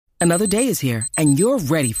Another day is here, and you're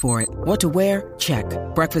ready for it. What to wear? Check.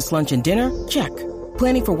 Breakfast, lunch, and dinner? Check.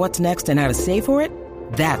 Planning for what's next and how to save for it?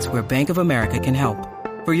 That's where Bank of America can help.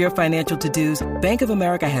 For your financial to-dos, Bank of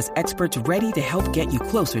America has experts ready to help get you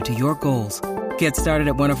closer to your goals. Get started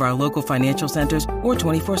at one of our local financial centers or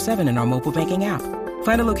 24/7 in our mobile banking app.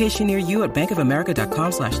 Find a location near you at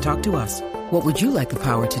bankofamerica.com/talktous. What would you like the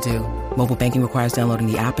power to do? Mobile banking requires downloading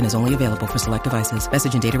the app and is only available for select devices.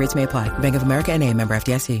 Message and data rates may apply. Bank of America N.A., member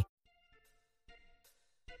FDIC.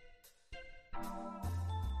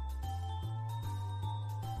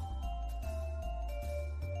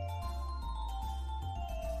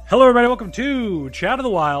 Hello, everybody. Welcome to Chat of the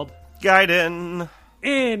Wild. Gaiden.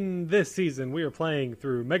 In this season, we are playing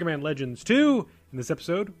through Mega Man Legends 2. In this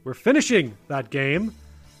episode, we're finishing that game.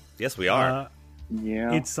 Yes, we are.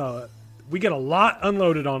 Yeah. It's we get a lot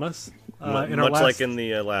unloaded on us. Much like in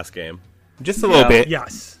the last game. Just a little bit.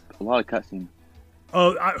 Yes. A lot of cutscene.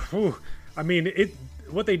 Oh, I mean,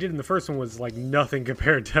 what they did in the first one was like nothing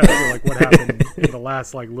compared to like what happened in the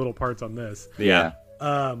last like little parts on this. Yeah.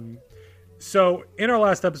 So in our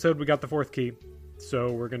last episode, we got the fourth key.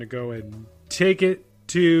 So we're gonna go and take it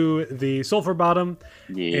to the sulfur bottom.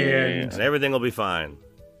 Yeah. And everything will be fine.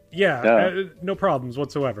 yeah, no problems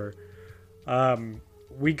whatsoever.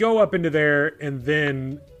 We go up into there, and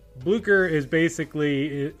then Blucher is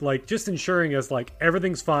basically like just ensuring us like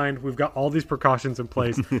everything's fine. We've got all these precautions in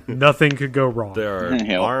place. Nothing could go wrong. There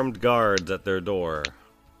are armed guards at their door.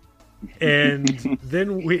 And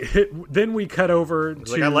then we cut over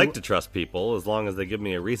to. Like, I like to trust people as long as they give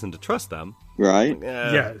me a reason to trust them. Right?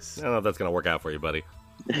 Yes. I don't know if that's going to work out for you, buddy.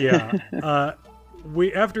 Yeah.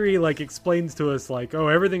 After he like explains to us like, oh,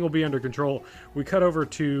 everything will be under control. We cut over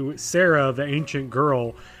to Sarah, the ancient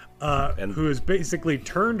girl, who has basically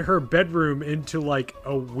turned her bedroom into like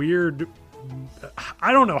a weird.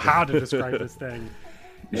 I don't know how to describe this thing.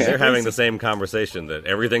 Yeah. They're having the same conversation that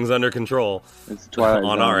everything's under control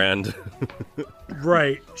on our end.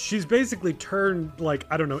 Right. She's basically turned, like,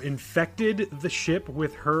 I don't know, infected the ship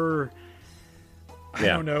with her, I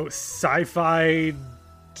don't know, sci-fi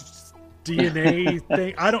DNA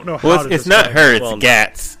thing. I don't know how well, to it's not her, it's Well,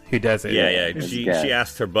 Gats who does it. Yeah. She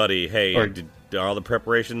asked her buddy, hey, Or- are all the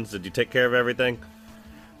preparations? Did you take care of everything?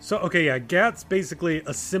 So, okay, yeah, Gats basically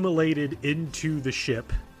assimilated into the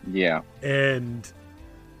ship, Yeah. and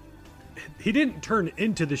he didn't turn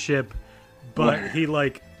into the ship, but he,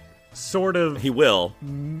 like, sort of He will.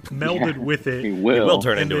 melded with it. He He will. will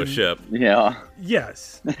turn And into a then- ship. Yeah.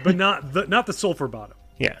 Yes, but not the sulfur bottom.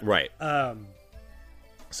 Yeah. Right.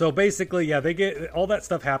 So basically, yeah, they get all that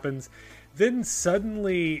stuff happens. Then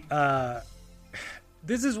suddenly,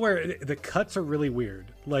 this is where the cuts are really weird.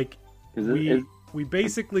 Like we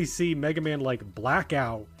basically see Mega Man like black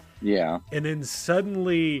out, Yeah. and then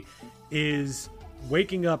suddenly is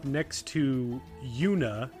waking up next to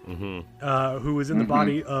Yuna, who is in the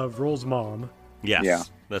body of Roll's mom. Yes. Yeah.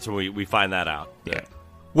 That's when we find that out. Yeah.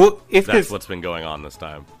 Well, if That's this, what's been going on this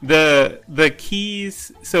time. the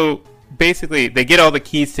keys, so basically they get all the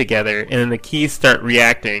keys together, and then the keys start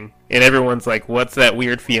reacting, and everyone's like, "What's that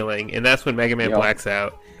weird feeling?" And that's when Mega Man Yep. blacks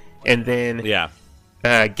out, and then Yeah.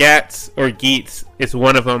 Gats or Geets is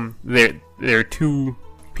one of them. They're two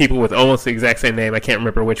people with almost the exact same name. I can't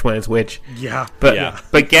remember which one is which. Yeah, But Yeah.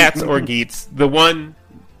 but Gats or Geets,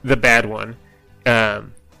 the bad one,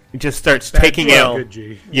 just starts taking Well, out. good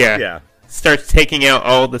G. Yeah. Starts taking out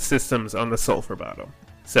all the systems on the sulfur bottom.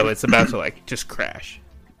 So it's about to like just crash.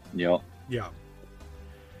 Yep. Yeah.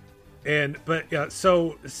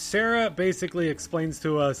 So Sarah basically explains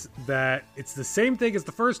to us that it's the same thing as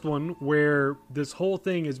the first one, where this whole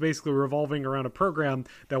thing is basically revolving around a program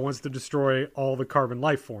that wants to destroy all the carbon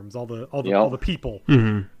life forms, all the people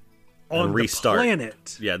on And restart. the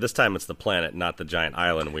planet. Yeah, this time it's the planet, not the giant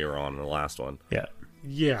island we were on in the last one. Yeah.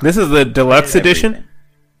 Yeah. This is the deluxe edition.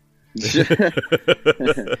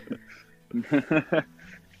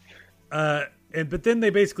 But then they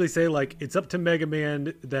basically say like it's up to Mega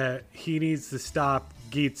Man that he needs to stop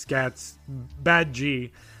Gats Bad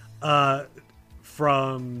G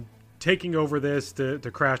from taking over this to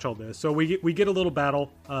crash all this. So we get a little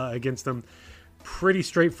battle against them. Pretty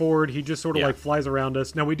straightforward. He just sort of like flies around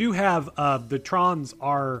us. Now we do have the Trons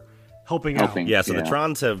are helping out. Yeah, so the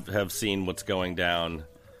Trons have seen what's going down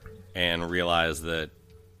and realize that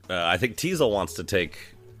I think Teasel wants to take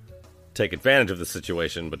advantage of the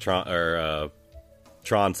situation, but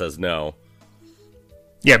Tron says no.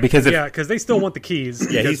 Yeah, because because they still want the keys.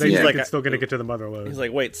 Yeah, because he's they like it's still going to get to the mother lode. He's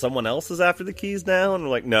like, wait, someone else is after the keys now? And we're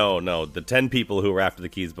like, no, the 10 people who were after the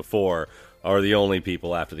keys before are the only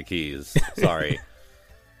people after the keys. Sorry.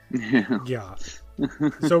 Yeah.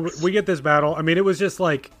 So we get this battle. I mean, it was just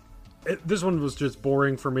like this one was just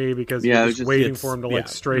boring for me because Yeah, you're it just was just- waiting for him to like yeah.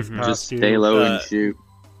 strafe past Just you. stay low and shoot.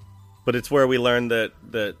 But it's where we learned that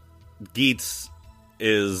Geets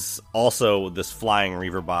is also this flying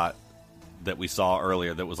Reaver bot that we saw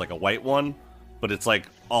earlier that was like a white one, but it's like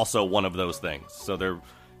also one of those things. So they're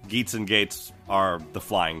Geets and Gates are the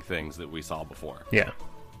flying things that we saw before. Yeah.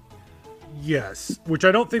 Yes, which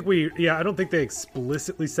I don't think I don't think they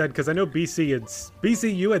explicitly said, because I know BC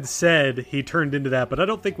you had said he turned into that, but I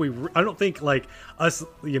don't think like us,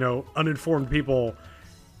 uninformed people,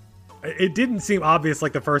 it didn't seem obvious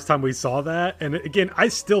like the first time we saw that. And again, I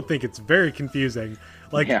still think it's very confusing.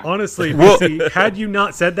 Like, Yeah. honestly, BC, had you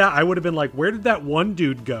not said that, I would have been like, where did that one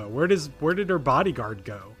dude go? Where did her bodyguard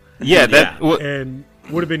go? Yeah, that. Yeah. Well, And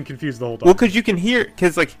would have been confused the whole time. well, because you can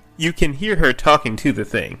hear her talking to the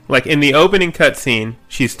thing. Like in the opening cutscene,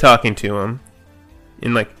 she's talking to him,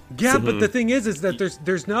 and like Yeah, but the thing is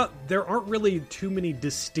that there aren't really too many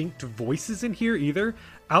distinct voices in here either,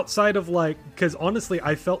 outside of like, because honestly,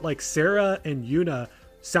 I felt like Sarah and Yuna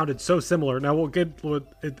sounded so similar. Now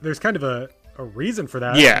there's kind of a reason for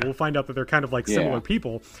that. Yeah. We'll find out that they're kind of like Yeah. similar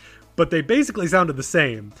people, but they basically sounded the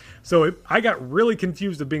same. So I got really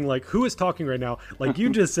confused of being like, who is talking right now? Like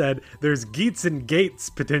you just said, there's Geets and Gates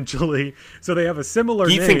potentially, so they have a similar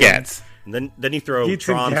Geets name. and Gats. And then you throw Geets and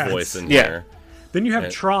Tron's Gats. voice in Yeah. here. Then you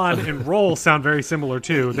have Tron and Roll sound very similar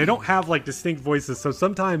too. They don't have like distinct voices, so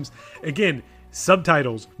sometimes, again,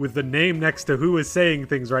 subtitles with the name next to who is saying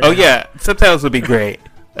things right Oh now yeah, subtitles would be great.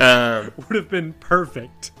 would have been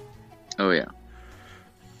perfect. Oh yeah.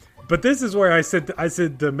 But this is where I said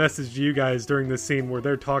the message to you guys during this scene where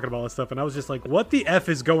they're talking about all this stuff, and I was just like, what the F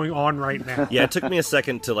is going on right now? Yeah, it took me a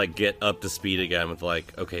second to like get up to speed again with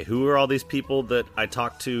like, okay, who are all these people that I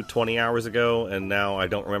talked to 20 hours ago, and now I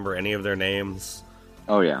don't remember any of their names.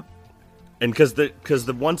 Oh yeah. And because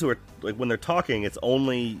the ones who are like when they're talking, it's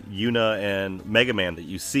only Yuna and Mega Man that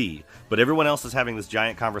you see, but everyone else is having this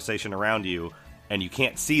giant conversation around you, and you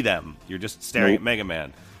can't see them. You're just staring at Mega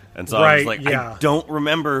Man, and so I was Right, like, yeah. I don't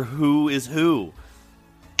remember who is who.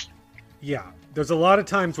 Yeah, there's a lot of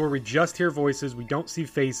times where we just hear voices, we don't see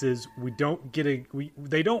faces, we don't get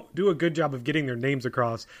they don't do a good job of getting their names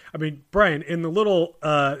across. I mean, Brian, in the little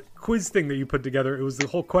quiz thing that you put together, it was the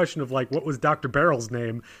whole question of like, what was Dr. Barrel's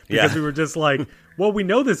name? Because Yeah. we were just like, well, we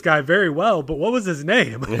know this guy very well, but what was his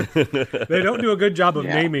name? They don't do a good job of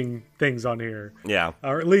Yeah. naming things on here, Yeah,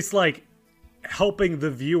 or at least like helping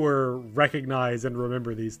the viewer recognize and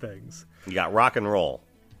remember these things. you got rock and roll,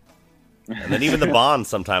 and then even the Bonds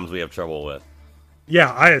sometimes we have trouble with.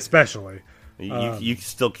 Yeah, I especially. You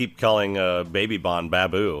still keep calling Baby Bond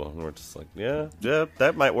Babu, and we're just like, yeah,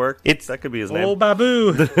 that might work. That could be his name. Old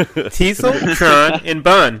Babu. Teasel, Tron, and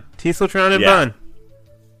Bun. Teasel, Tron, and Yeah. Bun.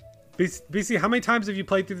 BC, how many times have you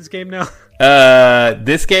played through this game now?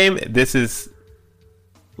 This is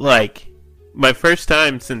like my first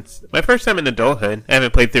time in adulthood. I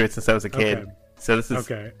haven't played through it since I was a kid. Okay. So this is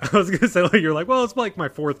Okay. I was going to say, like, you're like, well, it's like my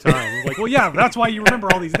fourth time. I'm like, well, yeah, that's why you remember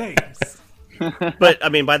all these names. But I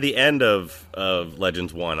mean, by the end of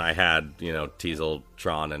Legends 1, I had Teasel,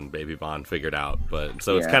 Tron, and Baby Bond figured out. But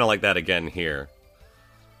so it's Yeah. kind of like that again here.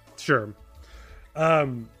 Sure.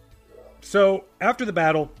 So after the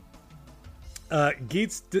battle,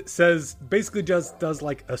 Geets basically just does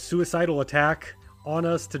like a suicidal attack on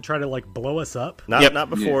us to try to like blow us up. Not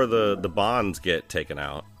before the Bonds get taken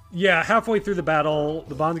out. Yeah, halfway through the battle,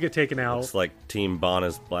 the bonds get taken out. It's like Team Bond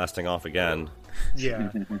is blasting off again.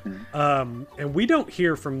 Yeah. And we don't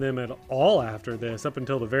hear from them at all after this up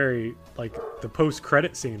until the very, like, the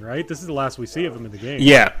post-credit scene, right? This is the last we see of them in the game.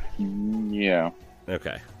 yeah. Yeah.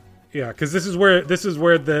 Okay. Yeah, because this is where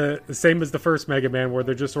the same as the first Mega Man, where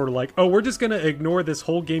they're just sort of like, oh, we're just going to ignore this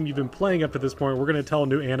whole game you've been playing up to this point. We're going to tell a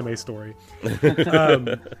new anime story.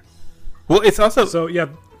 Well, it's also So, yeah.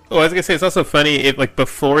 Oh, I was gonna say it's also funny if like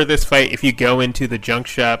before this fight, if you go into the junk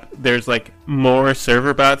shop, there's like more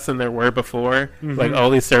server bots than there were before. Like all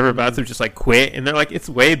these server bots have just like quit, and they're like, it's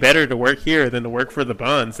way better to work here than to work for the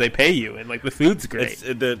Bonds. They pay you, and like the food's great.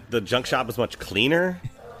 It's, the junk shop is much cleaner.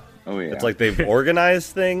 Oh yeah. It's like they've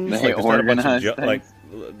organized things. They like there's not a bunch of organized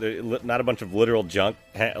like not a bunch of literal junk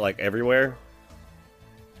like everywhere.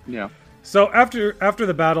 yeah. So after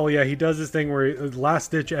the battle, yeah, he does this thing where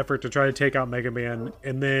last ditch effort to try to take out Mega Man,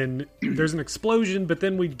 and then there's an explosion, but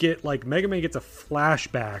then we get like Mega Man gets a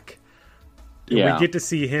flashback. And Yeah. we get to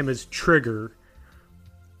see him as Trigger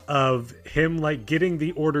of him like getting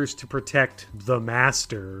the orders to protect the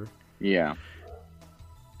Master. Yeah.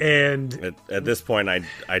 And At this point,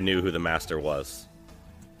 I knew who the Master was.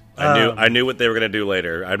 I knew what they were going to do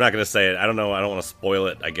later. I'm not going to say it. I don't know. I don't want to spoil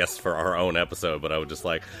it, I guess, for our own episode, but I was just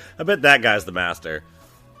like, I bet that guy's the Master.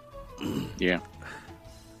 Yeah.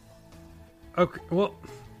 Okay, well.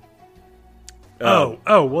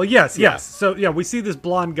 Well, yes. So yeah, we see this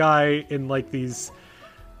blonde guy in like these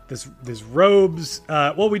robes.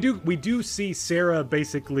 Well, we do see Sarah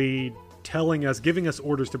basically giving us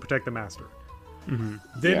orders to protect the master. Mm-hmm.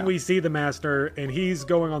 Then we see the master, and he's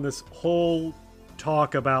going on this whole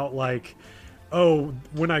talk about like, oh,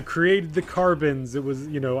 when I created the carbons, it was,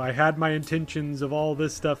 I had my intentions of all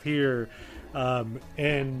this stuff here,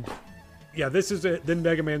 and yeah, this is it. Then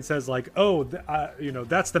Mega Man says like, oh,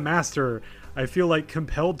 that's the master. I feel like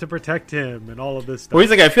compelled to protect him and all of this stuff. Well, he's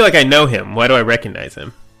like, I feel like I know him. Why do I recognize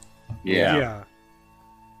him? Yeah.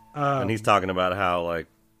 And he's talking about how like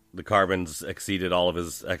the carbons exceeded all of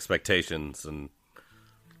his expectations and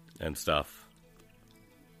stuff.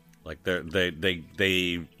 Like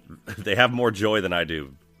they have more joy than I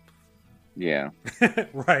do. Yeah.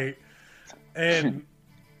 Right. And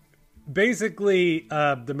basically,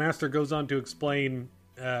 the master goes on to explain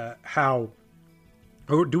how.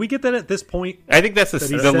 Or do we get that at this point? I think that's the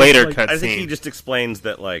says, later like, cutscene. I think he just explains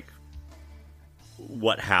that like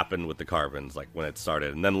what happened with the carbons, like when it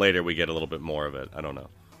started, and then later we get a little bit more of it. I don't know.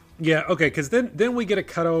 Yeah, okay, because then we get a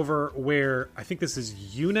cut over where I think this is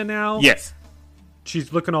Yuna now. Yes.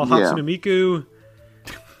 She's looking all Hatsune Miku,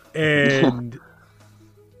 and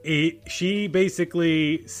she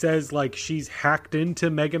basically says like she's hacked into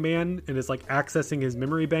Mega Man and is like accessing his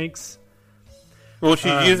memory banks. Well,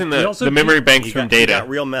 she's using the memory banks from Data. He got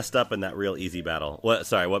real messed up in that real easy battle. What?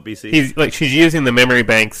 Sorry, what BC? She's using the memory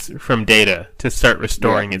banks from Data to start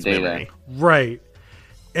restoring his Data. memory. Right.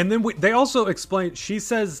 And then they also explain, she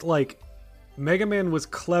says like Mega Man was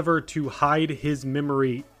clever to hide his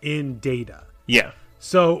memory in Data. Yeah.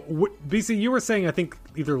 So, BC, you were saying, I think,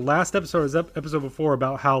 either last episode or episode before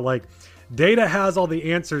about how, like, Data has all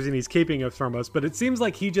the answers and he's keeping it from us, but it seems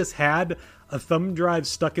like he just had a thumb drive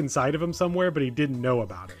stuck inside of him somewhere, but he didn't know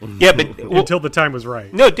about it. Yeah, but... until the time was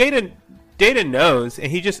right. No, Data knows,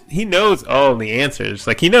 and he knows all the answers.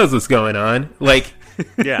 Like, he knows what's going on. Like...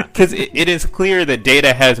 Yeah. Because it is clear that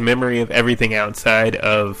Data has memory of everything outside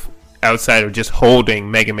of just holding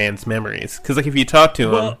Mega Man's memories. Because, like, if you talk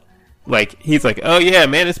to him... Like, he's like, oh, yeah,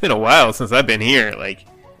 man, it's been a while since I've been here. Like,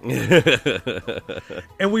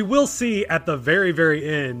 and we will see at the very, very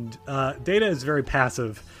end, Data is very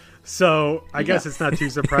passive. So I guess it's not too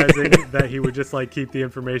surprising that he would just, like, keep the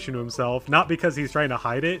information to himself. Not because he's trying to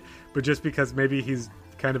hide it, but just because maybe he's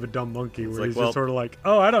kind of a dumb monkey where he's just sort of like,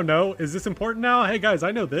 oh, I don't know. Is this important now? Hey, guys, I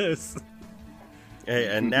know this. Hey,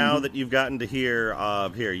 and now that you've gotten to here,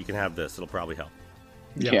 you can have this. It'll probably help.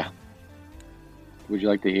 Yeah. Would you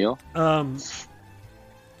like to heal?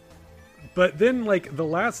 But then, like, the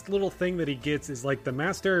last little thing that he gets is, like, the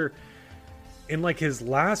master, in, like, his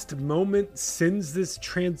last moment, sends this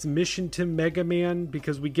transmission to Mega Man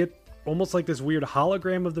because we get almost like this weird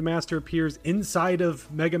hologram of the master appears inside of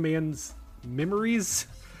Mega Man's memories.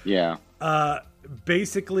 Yeah.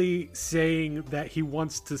 Basically saying that he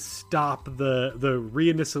wants to stop the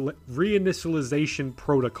reinitialization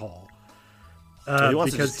protocol. He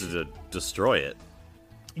wants to destroy it.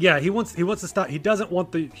 Yeah, he wants to stop. He doesn't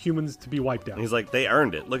want the humans to be wiped out. And he's like, they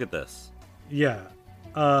earned it. Look at this. Yeah.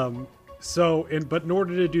 But in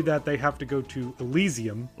order to do that, they have to go to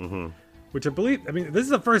Elysium, which I believe. I mean, this is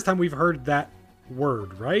the first time we've heard that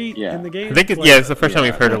word, right? Yeah. In the game. I think it's the first time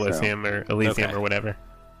we've heard Elysium or Elysium or whatever.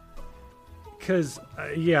 Because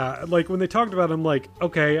like when they talked about it, I'm like,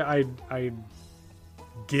 okay, I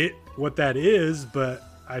get what that is, but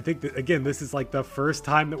I think that again, this is like the first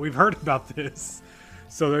time that we've heard about this.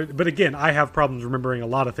 So, but again, I have problems remembering a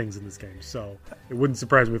lot of things in this game, so it wouldn't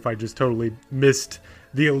surprise me if I just totally missed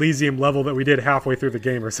the Elysium level that we did halfway through the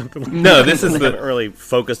game or something like that. No, this is haven't really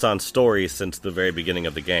focused on story since the very beginning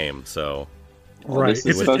of the game, so... Right,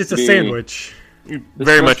 it's a sandwich.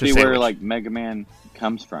 Very much a sandwich. Where, like, Mega Man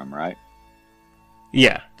comes from, right?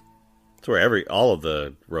 Yeah. That's where all of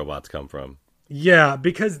the robots come from. Yeah,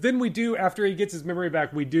 because then we do, after he gets his memory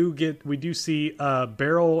back, we do see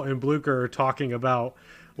Beryl and Blucher talking about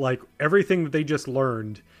like everything that they just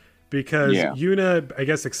learned, because Yuna, I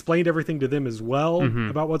guess, explained everything to them as well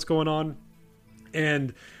about what's going on,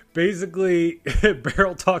 and basically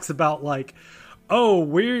Beryl talks about like, oh,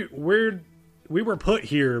 we were put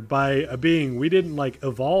here by a being, we didn't like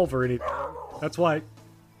evolve or anything.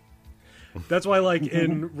 That's why, like,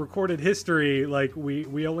 in recorded history, like,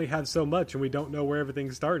 we only have so much, and we don't know where everything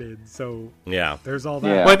started. So, there's all that.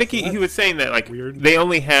 Yeah. Well, I think he was saying that, like, they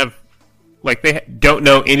only have, like, they don't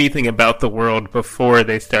know anything about the world before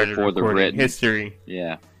they started recording history.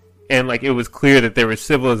 Yeah. And, like, it was clear that there was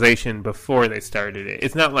civilization before they started it.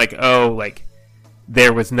 It's not like, oh, like,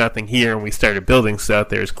 there was nothing here and we started building stuff.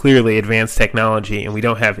 There's clearly advanced technology, and we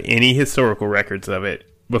don't have any historical records of it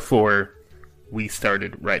before we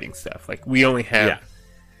started writing stuff. Like, we only have,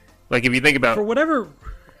 like, if you think about... For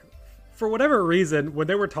whatever reason, when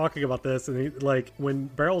they were talking about this, and when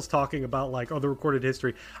Barrel's talking about, like, the recorded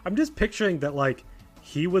history, I'm just picturing that, like,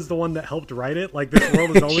 he was the one that helped write it. Like, this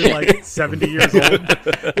world is only, like, 70 years old.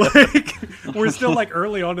 Like, we're still, like,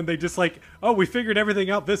 early on, and they just, like, oh, we figured everything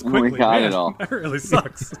out this quickly. We got Man, it all. That really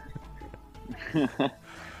sucks.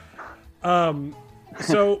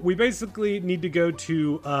 So we basically need to go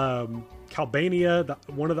to Calbania,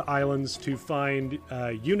 one of the islands, to find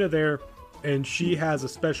Yuna there, and she has a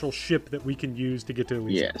special ship that we can use to get to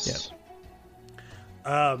Elysium. Yes.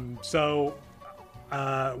 So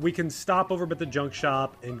we can stop over at the junk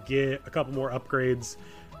shop and get a couple more upgrades.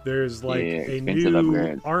 There's like a expensive new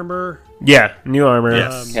upgrades. new armor armor.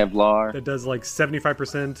 Yes. Kevlar. that does like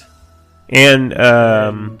 75%. And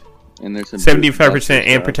And there's some 75%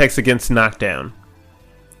 and stuff. protects against knockdown.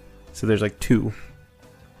 So there's like 2.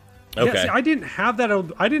 Okay. Yeah, see, I didn't have that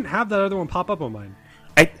other one pop up on mine.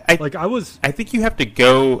 I think you have to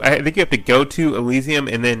go. I think you have to go to Elysium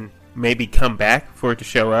and then maybe come back for it to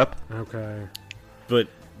show up. Okay. But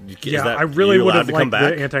I really would have liked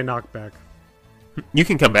back? the anti-knockback. You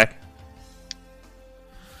can come back.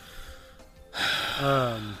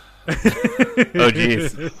 Oh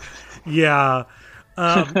jeez. Yeah.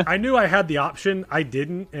 I knew I had the option. I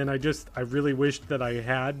didn't, and I really wished that I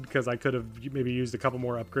had, because I could have maybe used a couple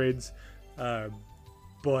more upgrades.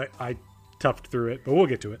 But I toughed through it. But we'll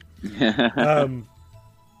get to it.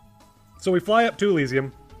 So we fly up to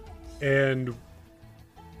Elysium, and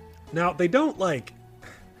now they don't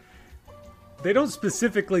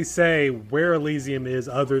specifically say where Elysium is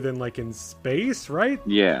other than like in space, right?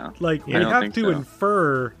 Yeah. Like, we I don't have think to so.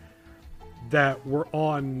 infer that we're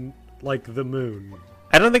on, like, the moon.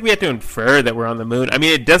 I don't think we have to infer that we're on the moon. I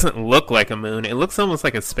mean, it doesn't look like a moon. It looks almost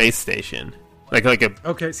like a space station. Like a.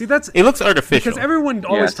 Okay, see, that's... It looks artificial. Because everyone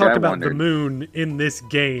always see, I talked about the wondered. moon in this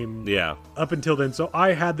game Yeah. up until then. So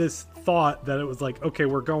I had this thought that it was like, okay,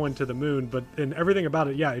 we're going to the moon, but in everything about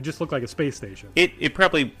it, yeah, it just looked like a space station. It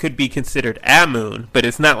probably could be considered a moon, but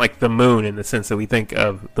it's not like the moon in the sense that we think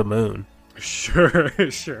of the moon. Sure.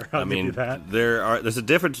 I'll I give you mean, that. there's a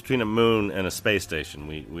difference between a moon and a space station.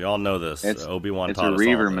 We all know this. Obi-Wan It's taught a us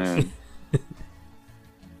reaver all this. moon.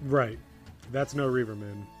 Right. That's no Reaver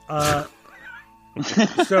Moon.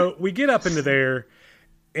 So we get up into there,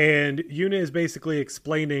 and Yuna is basically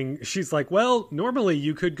explaining, she's like, well, normally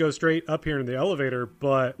you could go straight up here in the elevator,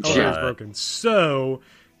 but elevator's broken. So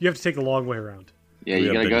you have to take the long way around. Yeah, We you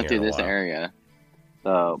have gotta been go here through a this while. area.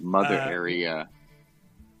 The mother area.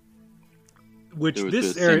 Which There was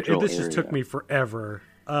this this area, central this just took area. me forever,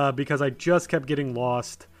 because I just kept getting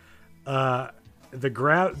lost.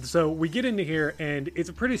 So we get into here, and it's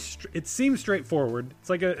a pretty. It seems straightforward. It's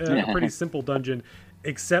like a pretty simple dungeon,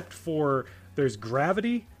 except for there's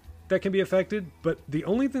gravity that can be affected. But the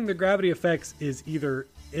only thing the gravity affects is either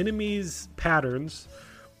enemies' patterns,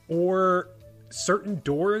 or certain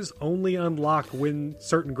doors only unlock when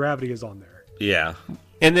certain gravity is on there. Yeah.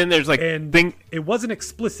 And then there's like And it wasn't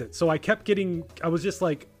explicit, so I kept getting. I was just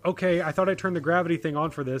like, okay, I thought I turned the gravity thing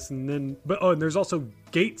on for this, and then, and there's also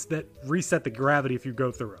gates that reset the gravity if you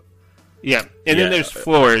go through them. Yeah, and then there's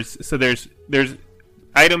floors. So there's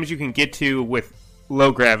items you can get to with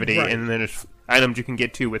low gravity, Right. and then there's items you can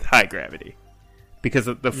get to with high gravity, because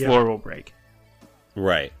the floor will break.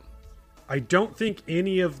 Right. I don't think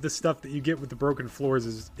any of the stuff that you get with the broken floors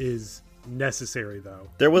is necessary, though.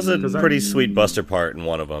 There was a pretty sweet Buster part in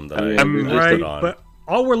one of them that I I'm just Right, put on. but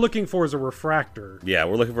all we're looking for is a refractor. Yeah,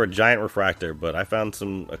 we're looking for a giant refractor, but I found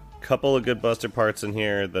a couple of good Buster parts in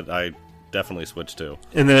here that I definitely switched to.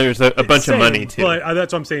 And then there's a bunch of money too. But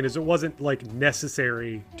that's what I'm saying, is it wasn't like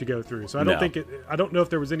necessary to go through. So I don't No. think I don't know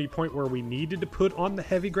if there was any point where we needed to put on the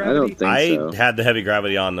heavy I gravity. don't think I so. had the heavy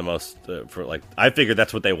gravity on the most for like I figured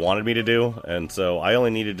that's what they wanted me to do, and so I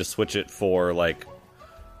only needed to switch it for like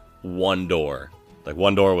one door. Like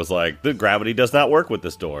one door was like the gravity does not work with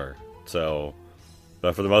this door. So,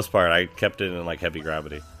 but for the most part, I kept it in like heavy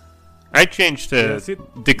gravity. I changed to Yeah, see-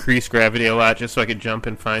 decrease gravity a lot just so I could jump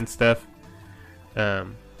and find stuff.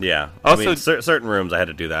 Yeah. Also- I mean, certain rooms I had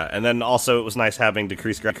to do that, and then also it was nice having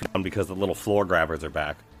decreased gravity because the little floor grabbers are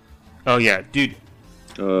back. Oh yeah, dude.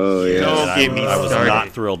 Oh, yeah. Don't And get me I was started. not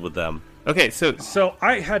thrilled with them. Okay, so So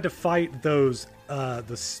I had to fight those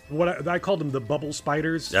what I called them, the bubble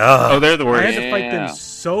spiders. oh, they're the I worst. had to fight them Yeah.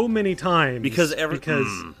 so many times Because because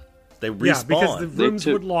they respawn. yeah, because the rooms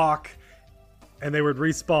took- would lock and they would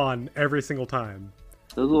respawn every single time.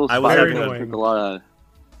 Those little I was spiders having a- took a lot of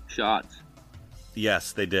shots.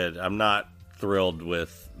 Yes, they did. I'm not thrilled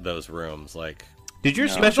with those rooms. Like, Did your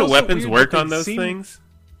It's special also weapons weird work that on they those seem- things?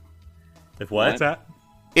 if what? What's that?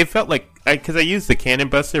 It felt like because I used the cannon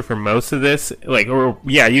buster for most of this, I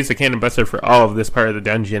used the cannon buster for all of this part of the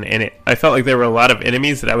dungeon, and I felt like there were a lot of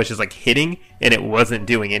enemies that I was just like hitting, and it wasn't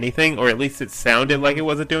doing anything, or at least it sounded like it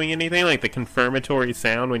wasn't doing anything. Like the confirmatory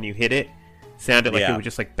sound when you hit it sounded like it Yeah. was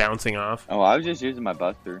just like bouncing off. Oh, I was just using my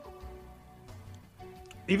buster.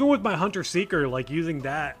 Even with my Hunter Seeker, like using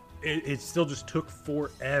that, it still just took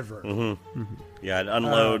forever. Yeah, I'd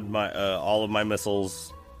unload my all of my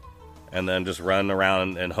missiles, and then just run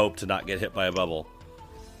around and hope to not get hit by a bubble,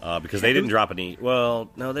 because they didn't drop any. Well,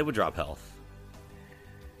 no, they would drop health.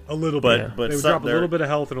 A little But- bit. but they would some- drop a they're- little bit of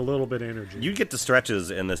health and a little bit of energy. You get to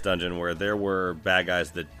stretches in this dungeon where there were bad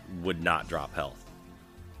guys that would not drop health,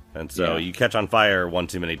 and so Yeah. you catch on fire one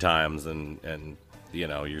too many times, and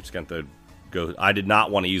you're just going to go. I did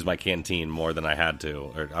not want to use my canteen more than I had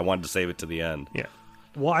to, or I wanted to save it to the end. Yeah.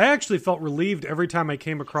 Well, I actually felt relieved every time I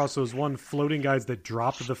came across those one floating guys that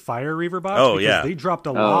dropped the Fire Reaver box. Oh, because yeah. they dropped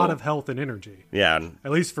a lot of health and energy. Yeah, and-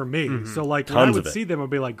 At least for me. So, like, when Tons I of would it. see them, I'd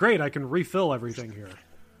be like, great, I can refill everything here.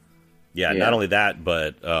 yeah. Yeah. Not only that,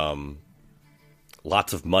 but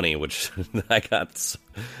lots of money, which I got.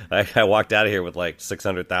 I walked out of here with like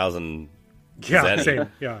 600,000. Yeah, Zen. same.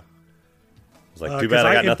 Yeah. It's like, 'cause too bad I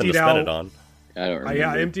I got nothing to emptied spend out- it on. I don't remember.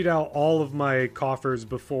 I emptied out all of my coffers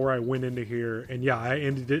before I went into here. And, yeah, I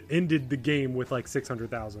ended the game with like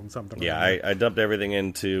 600,000 something. Yeah, like that. I dumped everything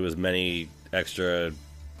into as many extra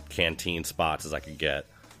canteen spots as I could get.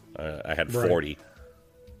 I had Right. 40.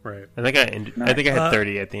 Right. I think I had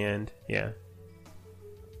 30 at the end. Yeah.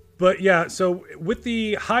 But yeah, so with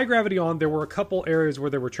the high gravity on, there were a couple areas where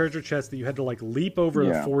there were treasure chests that you had to like leap over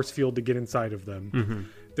the Yeah. force field to get inside of them.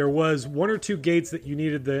 There was one or two gates that you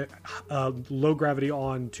needed the low gravity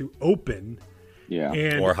on to open, Yeah.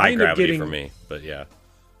 and Or I high ended up gravity getting, for me, but yeah.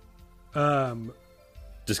 Um,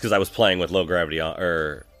 Just because I was playing with low gravity on,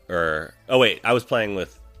 oh wait, I was playing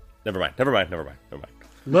with. Never mind.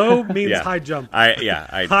 low means Yeah. high jump.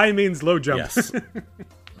 I High means low jump. yes.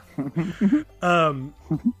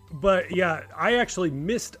 But yeah, I actually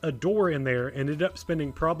missed a door in there. Ended up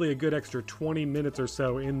spending probably a good extra 20 minutes or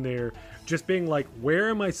so in there, just being like, where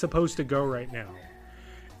am I supposed to go right now?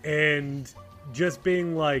 And just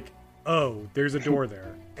being like, oh, there's a door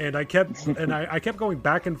there. And I kept going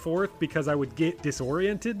back and forth because I would get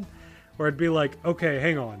disoriented, or I'd be like, okay,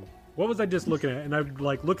 hang on. What was I just looking at? And I'd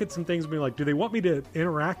like look at some things and be like, do they want me to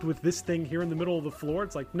interact with this thing here in the middle of the floor?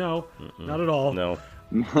 It's like, no, not at all. No.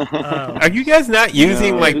 Are you guys not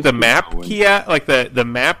using like just the keep map going. key like the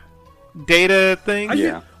map data thing?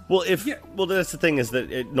 Yeah. Well, that's the thing is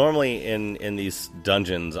that normally in these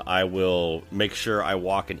dungeons, I will make sure I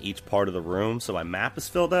walk in each part of the room so my map is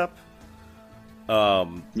filled up.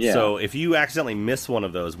 Yeah. So if you accidentally miss one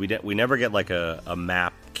of those, we never get like a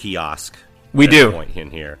map kiosk. We at do. the point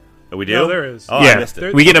in here. Oh, we do. No, there is. Oh, Yeah. I missed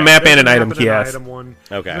it. We get a map There's and an item an kiosk. item one.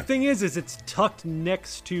 Okay. The thing is it's tucked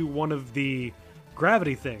next to one of the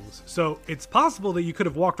gravity things, so it's possible that you could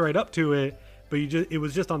have walked right up to it, but it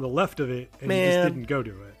was just on the left of it, and you just Man. didn't go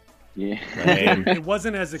to it. Yeah. It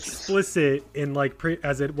wasn't as explicit in like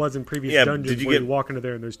as it was in previous Yeah, dungeons did you where get- you walk into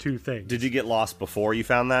there and there's two things. Did you get lost before you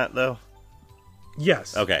found that though?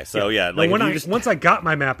 Yes. Okay, so yeah, No, like when if you just once I got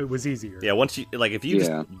my map, it was easier. yeah, once you if you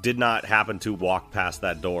Yeah. just did not happen to walk past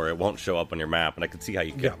that door, it won't show up on your map, and I could see how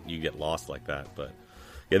you get lost like that. But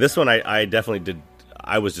yeah, this one I definitely did.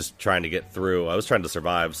 I was just trying to get through. I was trying to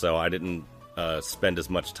survive, so I didn't spend as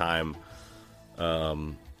much time,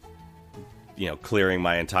 clearing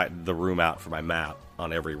the room out for my map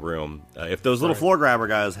on every room. If those little floor grabber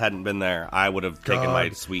guys hadn't been there, I would have taken my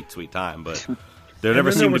God. sweet time. But there And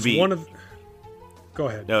never then seemed to was be. Go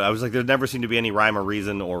ahead. No, I was like, there never seemed to be any rhyme or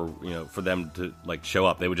reason, or for them to like show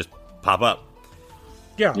up. They would just pop up.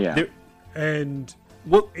 Yeah. Yeah. And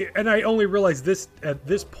Well, I only realized this at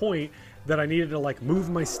this point that I needed to like move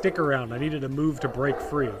my stick around. I needed to move to break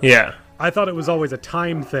free. yeah. I thought it was always a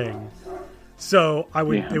time thing. So I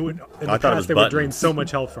would Yeah. it would in I the thought it was past they would drain buttons. so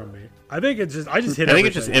much health from me. I think it's just I just hit I think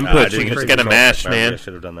it's just everything. input. I didn't You just get gotta the mash, maybe I man.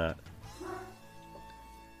 should have done that.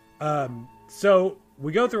 So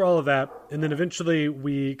we go through all of that, and then eventually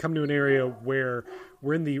we come to an area where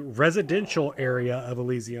we're in the residential area of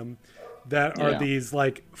Elysium that are Yeah. these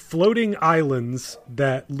like floating islands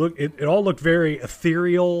that look it all looked very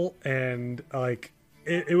ethereal and like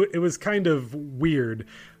it was kind of weird.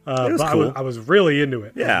 It was but cool. I was really into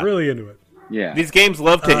it. I Yeah. was really into it. Yeah. These games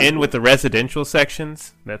love to end with the residential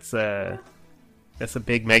sections. That's a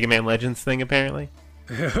big Mega Man Legends thing, apparently.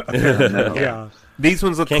 Yeah. These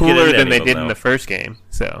ones look Can't get cooler into than any they of did them, in though. the first game.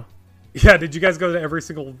 So Yeah, did you guys go to every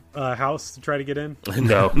single house to try to get in?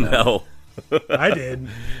 No. No. I did.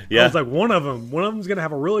 Yeah. I was like, one of them's gonna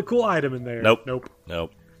have a really cool item in there. Nope. Nope.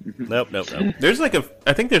 Nope. Nope. Nope. Nope. There's like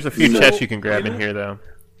I think there's a few So, chests you can grab in here though.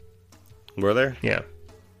 Were there? Yeah.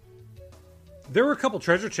 There were a couple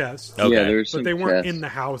treasure chests, Okay. Yeah, there's but some they weren't chests. in the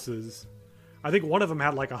houses. I think one of them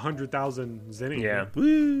had like 100,000 zenny. Yeah.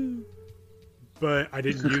 Woo. But I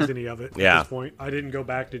didn't use any of it Yeah. at this point. I didn't go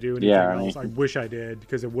back to do anything Yeah, else. right. I wish I did,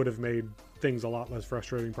 because it would have made things a lot less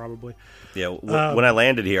frustrating, probably. Yeah. When I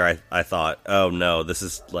landed here, I thought, oh no, this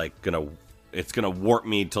is like it's gonna warp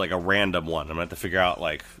me to like a random one. I'm gonna have to figure out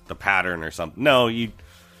like the pattern or something. No,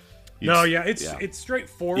 It's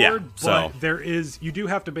straightforward, Yeah, but so- you do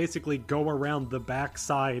have to basically go around the back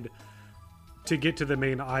side to get to the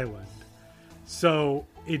main island. So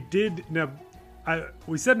it did. Now,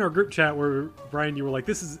 we said in our group chat where Brian, you were like,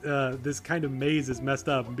 "This is this kind of maze is messed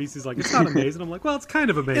up," and BC's like, "It's not a maze," and I'm like, "Well, it's kind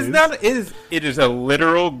of a maze." It's not. It is a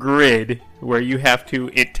literal grid where you have to.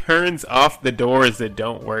 It turns off the doors that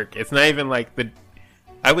don't work. It's not even like the.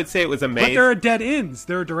 I would say it was a maze. But there are dead ends.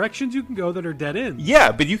 There are directions you can go that are dead ends.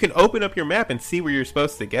 Yeah, but you can open up your map and see where you're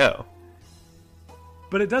supposed to go.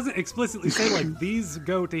 But it doesn't explicitly say like these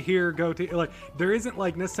go to here, go to like there isn't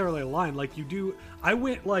like necessarily a line like you do. I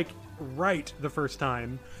went like right the first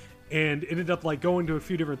time and ended up like going to a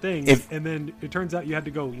few different things, and then it turns out you had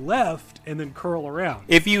to go left and then curl around.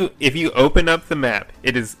 If you open up the map,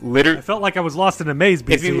 it is I literally. felt like I was lost in a maze.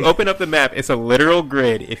 BC. If you open up the map, it's a literal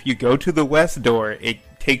grid. If you go to the west door, it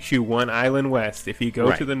takes you one island west. If you go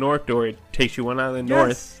Right. to the north door, it takes you one island Yes.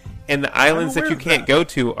 north. And the islands that aware you of can't that. go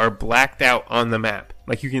to are blacked out on the map.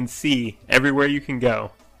 Like you can see everywhere you can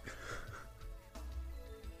go.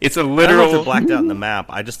 It's a I don't know if literal. they're blacked out in the map.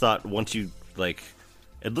 I just thought once you like,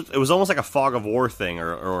 it was almost like a fog of war thing,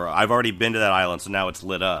 or I've already been to that island, so now it's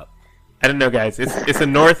lit up. I don't know, guys. It's a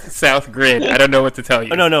north-south grid. I don't know what to tell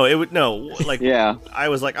you. Oh no, it would no like Yeah. I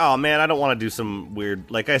was like, oh man, I don't want to do some weird.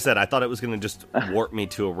 Like I said, I thought it was going to just warp me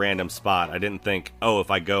to a random spot. I didn't think, oh,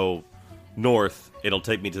 if I go north, it'll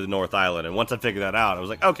take me to the North Island. And once I figured that out, I was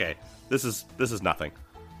like, okay, this is nothing.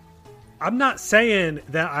 I'm not saying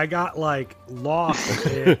that I got like lost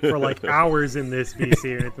for like hours in this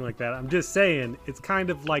VC or anything like that. I'm just saying it's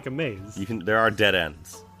kind of like a maze. There are dead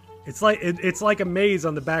ends. It's like it's like a maze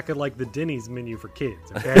on the back of like the Denny's menu for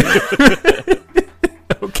kids. Okay.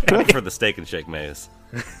 Okay. For the Steak and Shake maze.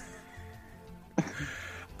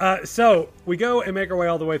 So we go and make our way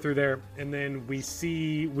all the way through there, and then we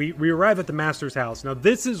arrive at the master's house. Now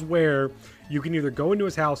this is where you can either go into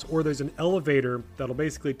his house or there's an elevator that'll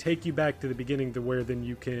basically take you back to the beginning to where then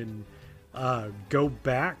you can go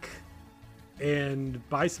back and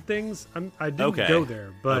buy some things. I didn't Okay. go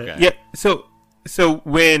there, but Okay. Yeah. So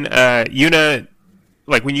when Yuna,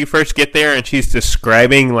 like when you first get there and she's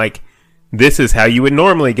describing like this is how you would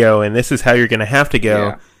normally go and this is how you're going to have to go.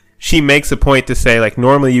 Yeah. She makes a point to say, like,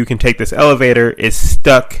 normally you can take this elevator, it's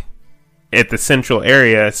stuck at the central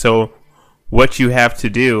area, so what you have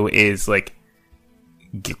to do is, like,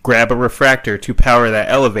 grab a refractor to power that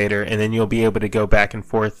elevator, and then you'll be able to go back and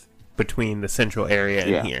forth between the central area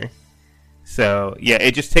and Yeah. here. So, yeah,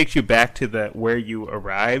 it just takes you back to the where you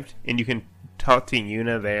arrived, and you can talk to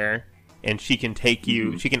Yuna there, and she can take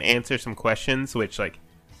you, she can answer some questions, which, like,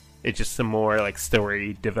 it's just some more like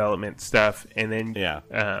story development stuff, and then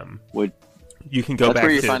Would you can go that's back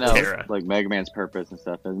where you to find Terra. out like Mega Man's purpose and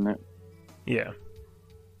stuff, isn't it? Yeah,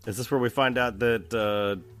 Is this where we find out that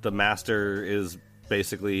the master is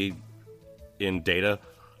basically in Data?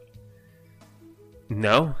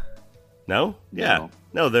 no, No? Yeah. No.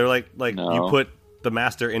 No, they're like No. you put the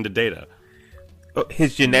master into Data. oh,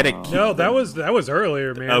 his genetic. key. no, that was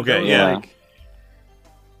earlier, man. Okay, That was yeah. like-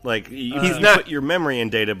 Like you He's you not- put your memory in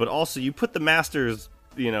Data, but also you put the master's,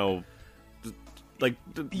 like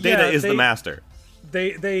Data Yeah, is the they- master.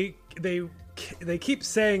 they keep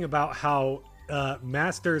saying about how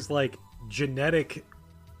Master's like genetic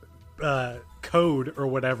code or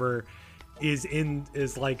whatever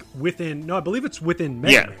is like within. No, I believe it's within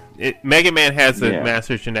Mega Yeah, Man. Mega Man has the Yeah.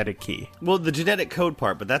 master's genetic key. Well, the genetic code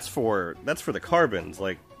part, but that's for the carbons.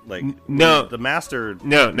 Like no. the master.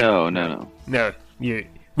 No.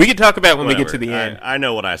 We can talk about when we get to whatever. the end. I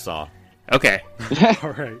know what I saw. Okay.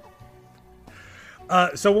 All right.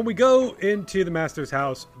 So when we go into the Master's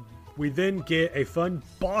house, we then get a fun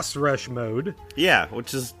boss rush mode. Yeah,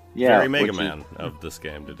 which is Yeah, very Mega which is- Man of this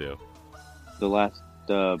game to do. The last.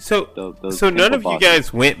 So those so none of temple you bosses.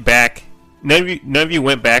 guys went back. None of you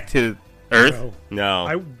went back to Earth. So No,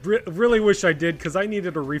 I really wish I did because I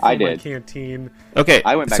needed to refill I my did. canteen. Okay.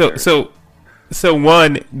 I went back so to Earth. so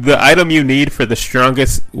one, the item you need for the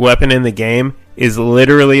strongest weapon in the game is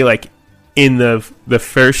literally like in the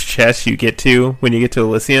first chest you get to when you get to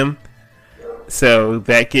Elysium. So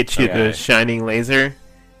that gets you the shining laser.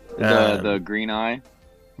 The green eye.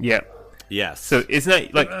 Yep. Yes. So it's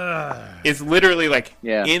not like it's literally like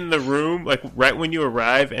Yeah. in the room, like right when you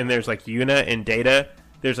arrive, and there's like Yuna and Data.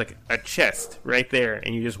 There's like a chest right there,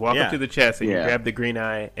 and you just walk up to the chest and you grab the green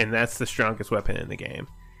eye, and that's the strongest weapon in the game.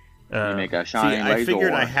 You make a shining laser. I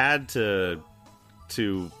figured orb. I had to.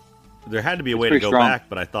 There had to be a way to go back,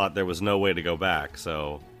 but I thought there was no way to go back.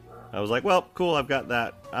 So I was like, "Well, cool, I've got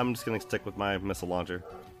that. I'm just gonna stick with my missile launcher."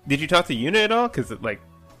 Did you talk to Yuna at all? Because like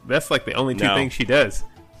that's like the only two things she does.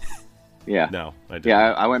 Yeah. No, I didn't.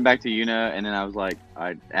 Yeah, I went back to Yuna, and then I was like,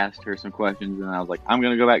 I asked her some questions, and I was like, I'm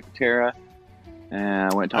gonna go back to Terra,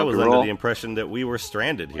 and I went and I talked was to under Roll, the impression that we were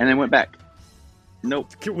stranded here. and then went back.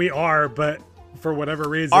 Nope. We are, but for whatever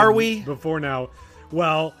reason, Are we? Before now?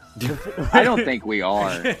 Well, I don't think we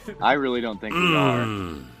are. I really don't think we are.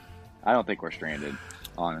 I don't think we're stranded,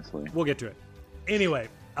 honestly. we'll get to it. Anyway,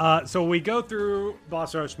 so we go through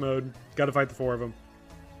boss rush mode. Got to fight the 4 of them.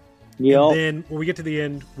 Yeah. Then when we get to the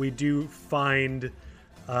end, we do find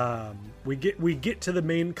we get to the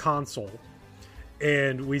main console,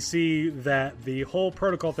 and we see that the whole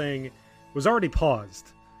protocol thing was already paused.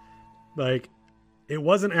 Like, it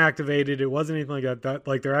wasn't activated. It wasn't anything like that. That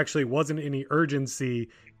like there actually wasn't any urgency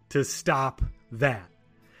to stop that.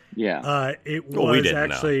 Yeah. It was we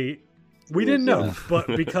didn't actually we didn't know, but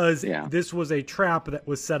because Yeah. this was a trap that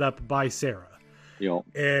was set up by Sarah. Yep.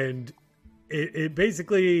 And it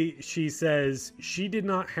basically, she says she did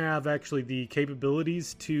not have actually the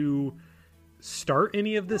capabilities to start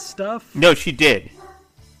any of this stuff. No, she did.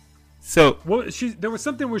 So There was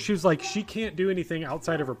something where she was like, she can't do anything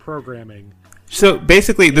outside of her programming. So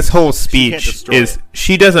basically, this whole speech destroy is it.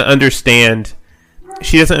 she doesn't understand.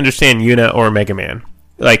 She doesn't understand Yuna or Mega Man.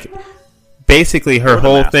 Like, basically, her the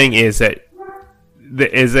whole Master. thing is that,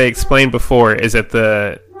 as I explained before, is that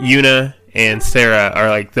the Yuna and Sarah are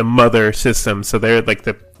like the mother system. So they're like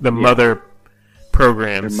the mother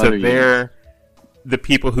program. They're So mother they're the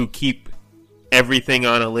people who keep everything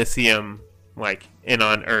on Elysium, like, and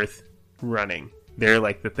on Earth running. They're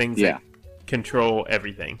like the things that control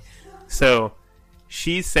everything. So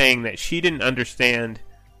she's saying that she didn't understand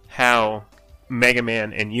how Mega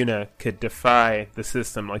Man and Yuna could defy the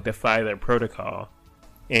system, like defy their protocol,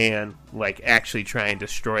 and like actually try and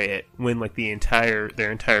destroy it, when like their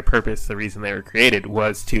entire purpose, the reason they were created,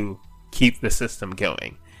 was to keep the system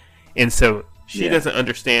going. And so she doesn't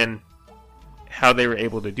understand how they were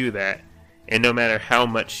able to do that, and no matter how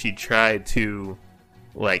much she tried to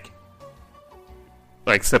like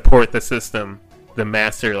support the system, the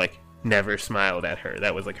master like never smiled at her.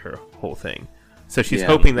 That was like her whole thing. So she's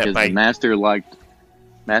hoping that by Master liked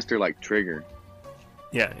Trigger.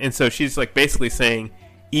 yeah, and so she's like basically saying,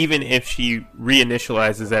 even if she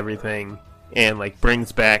reinitializes everything and like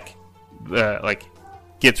brings back like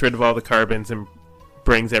gets rid of all the carbons and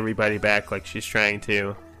brings everybody back like she's trying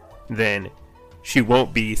to, then she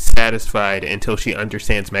won't be satisfied until she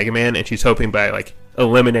understands Mega Man, and she's hoping by like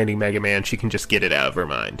eliminating Mega Man she can just get it out of her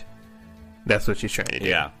mind. That's what she's trying to do.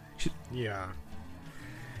 Yeah. Yeah.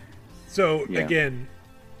 So again,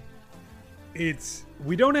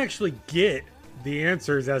 we don't actually get the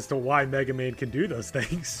answers as to why Mega Man can do those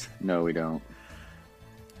things. No, we don't.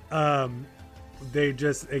 They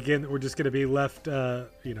just, again, we're just going to be left,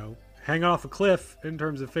 hanging off a cliff in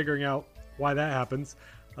terms of figuring out why that happens,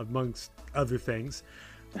 amongst other things.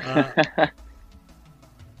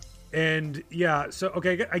 And yeah, so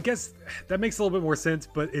okay, I guess that makes a little bit more sense,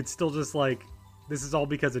 but it's still just like, this is all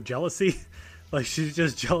because of jealousy. Like, she's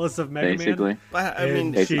just jealous of Mega Basically. Man. I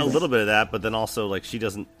mean, And a little bit of that, but then also, like, she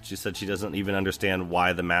said she doesn't even understand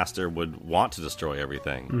why the master would want to destroy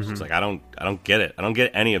everything. Mm-hmm. She's like, I don't get it. I don't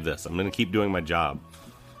get any of this. I'm going to keep doing my job.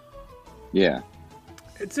 Yeah.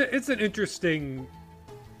 It's an interesting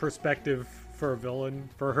perspective for a villain,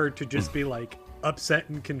 for her to just be like upset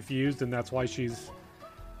and confused, and that's why she's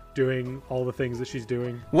doing all the things that she's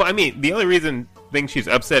doing. Well, I mean, the only thing she's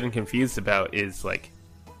upset and confused about is like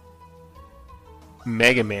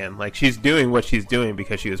Mega Man. Like, she's doing what she's doing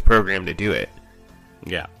because she was programmed to do it.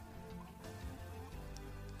 Yeah.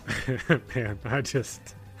 Man, this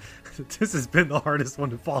has been the hardest one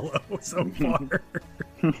to follow so far.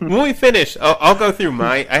 When we finish, I'll go through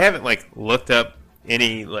I haven't like looked up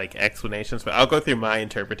any like explanations, but I'll go through my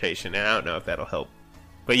interpretation, and I don't know if that'll help.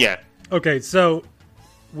 But yeah. Okay, so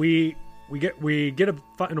we get a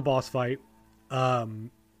final boss fight.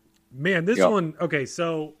 Man, this one. Okay,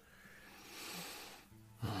 so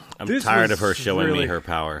I'm this tired was of her showing really- me her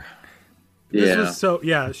power. this was so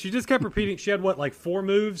she just kept repeating. She had what, like 4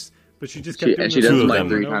 moves, but she just kept doing she this does them over like and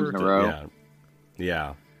 3 over times in a to- row.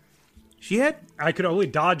 Yeah. She had I could only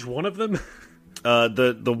dodge one of them.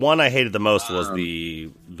 The one I hated the most was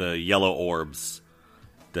the yellow orbs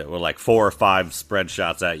that were like 4 or 5 spread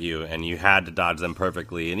shots at you, and you had to dodge them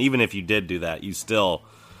perfectly. And even if you did do that, you still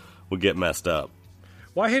would get messed up.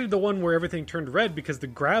 Well, I hated the one where everything turned red because the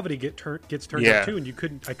gravity gets turned Yeah. up too,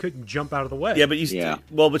 and I couldn't jump out of the way. Yeah, but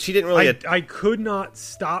but she didn't really. I could not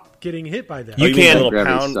stop getting hit by that. You mean can- the little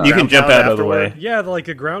Gravity pound- sucks. You can ground jump pound out of the afterward? way. Yeah, like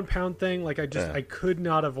a ground pound thing. Like I could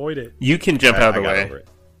not avoid it. You can jump out of the I got way. over it.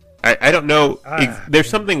 I don't know. There's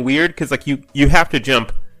something weird because like you have to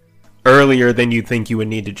jump earlier than you think you would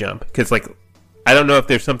need to jump because like I don't know if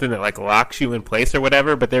there's something that like locks you in place or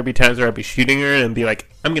whatever. But there'd be times where I'd be shooting her and be like,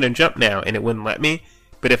 I'm gonna jump now, and it wouldn't let me.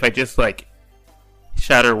 But if I just like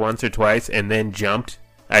shot her once or twice and then jumped,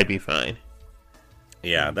 I'd be fine.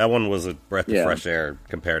 Yeah, that one was a breath of Yeah. fresh air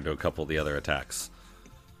compared to a couple of the other attacks.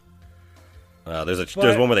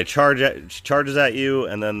 There's one where she charges at you,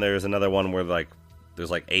 and then there's another one where like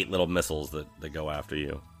there's like 8 little missiles that go after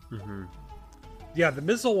you. Yeah, the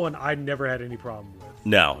missile one I never had any problem with.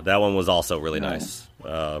 No, that one was also really nice.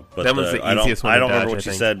 But That was the I don't- easiest one I to don't remember dodge, what I she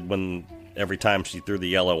think. said when every time she threw the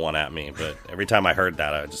yellow one at me. But every time I heard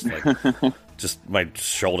that, I just like, just my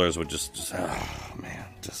shoulders would just oh man,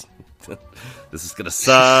 just this is gonna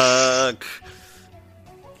suck.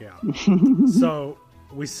 Yeah. So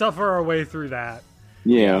we suffer our way through that,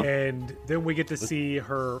 Yeah. and then we get to see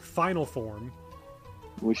her final form,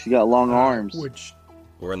 Well, she got long arms. which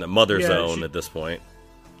We're in the mother Yeah, zone she- at this point.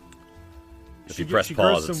 If she you press she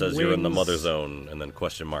grows pause, it some says you're in the wings. mother zone, and then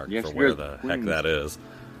question mark Yeah, for she where grows the heck wings. that is.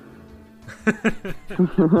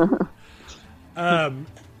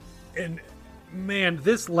 And man,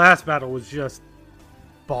 this last battle was just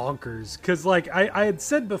bonkers. Because, like, I had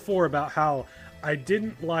said before about how I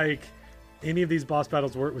didn't like any of these boss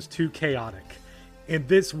battles where it was too chaotic. And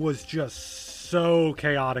this was just so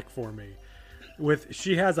chaotic for me.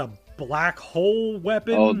 She has a black hole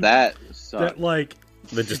weapon. Oh, that sucked. that, like,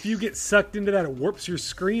 That just- if you get sucked into that, it warps your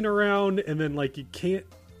screen around. And then, like, you can't.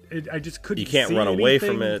 I just couldn't You can't see run away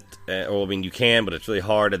from anything. it, or I mean, you can, but it's really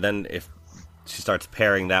hard. And then if she starts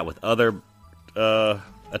pairing that with other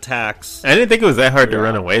attacks, I didn't think it was that hard to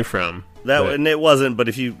run away from. and it wasn't. But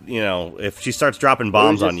if if she starts dropping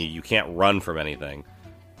bombs just- on you, you can't run from anything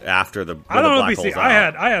after the. I don't know the if black you see. hole's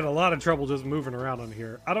out. I had a lot of trouble just moving around on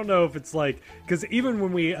here. I don't know if it's like because even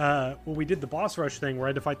when we did the boss rush thing where I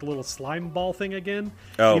had to fight the little slime ball thing again.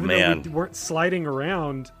 Oh, even man. though we weren't sliding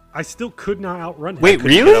around, I still could not outrun him. Wait,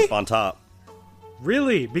 Couldn't get really? up on top.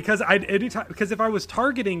 Really? Because if I was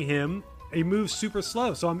targeting him, he moves super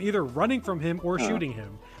slow. So I'm either running from him or shooting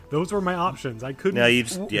him. Those were my options. I couldn't. Yeah, you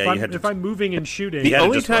just- yeah, you had to- if I'm moving and shooting. The had to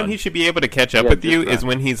only just time run. he should be able to catch up Yeah, with you just is run.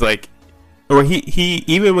 when he's like, or he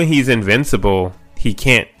even when he's invincible, he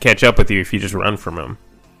can't catch up with you if you just run from him.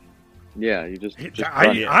 Yeah, you just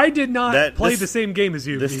I did not play this- the same game as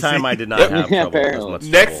you. This BC. time I did not have trouble as Apparently. much.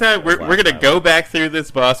 Next trouble time we're as gonna last go back through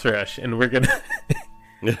this boss rush and we're gonna time.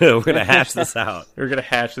 We're gonna hash this out. we're gonna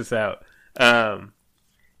hash this out.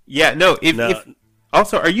 Yeah, no. If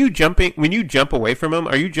also, are you jumping when you jump away from him?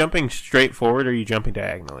 Are you jumping straight forward or are you jumping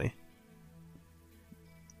diagonally?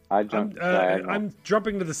 I jumped diagonal. I'm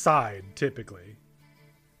jumping to the side typically.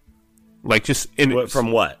 Like just in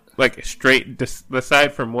From what? like straight the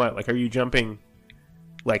side from what? Like, are you jumping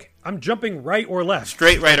like I'm jumping right or left.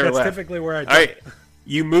 straight right or That's left? typically where I jump. All right,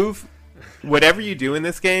 you move. Whatever you do in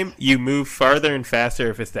this game, you move farther and faster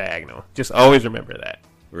if it's diagonal. Just always remember that.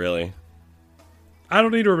 Really? I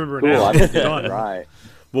don't need to remember it Cool, now. I did It's that done. right.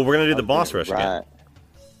 Well, we're gonna do the I boss did it rush right. again.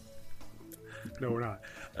 No, we're not.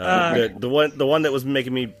 The one that was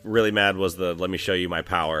making me really mad was the "Let me show you my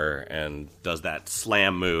power" and does that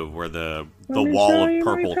slam move where the wall of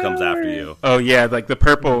purple comes after you. Oh yeah, like the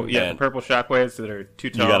purple, Yeah. the purple shockwaves that are too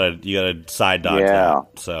tall. You gotta side dodge Yeah.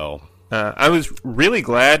 that. So I was really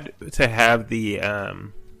glad to have the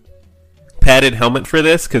padded helmet for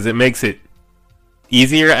this because it makes it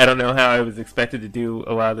easier. I don't know how I was expected to do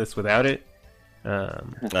a lot of this without it. I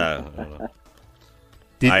don't know.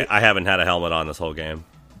 Did, I haven't had a helmet on this whole game.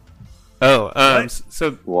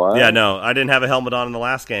 so What? Yeah, no, I didn't have a helmet on in the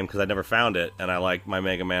last game because I never found it, and I like my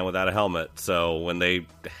Mega Man without a helmet. So when they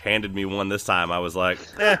handed me one this time, I was like,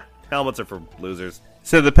 helmets are for losers.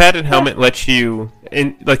 So the padded helmet lets you,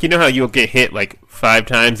 like, you know how you'll get hit like 5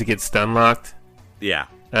 times to get stun locked? Yeah.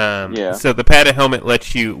 Yeah. So the padded helmet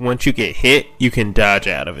lets you, once you get hit, you can dodge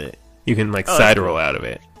out of it. You can like side roll out of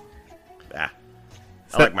it. Ah.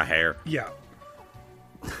 I So- like my hair. Yeah.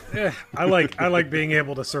 I like being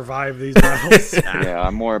able to survive these battles. Yeah,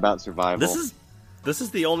 I'm more about survival. This is This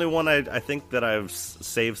is the only one I think that I've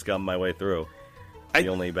save scummed my way through. The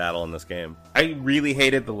only battle in this game. I really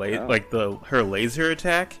hated her laser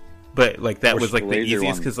attack, but like that was like the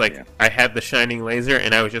easiest because I had the shining laser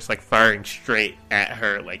and I was just like firing straight at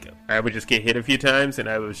her. Like I would just get hit a few times and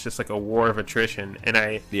I was just like a war of attrition. And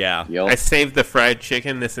I saved the fried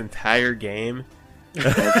chicken this entire game. So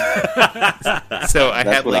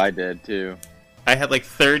That's what I did too. I had like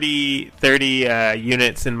 30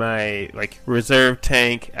 units in my like reserve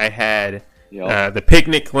tank. I had the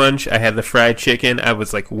picnic lunch. I had the fried chicken. I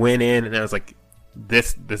was like went in and I was like,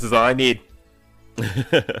 this is all I need.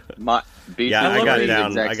 I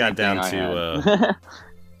got down to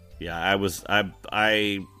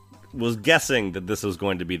I was guessing that this was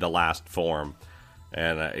going to be the last form.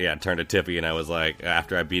 And it turned to Tippy, and I was like,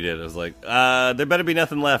 after I beat it, I was like, there better be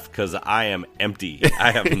nothing left, because I am empty.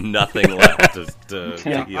 I have nothing left to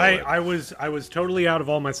heal with. I was totally out of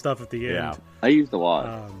all my stuff at the end. Yeah. I used a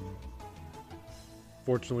lot.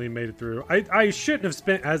 Fortunately, made it through. I shouldn't have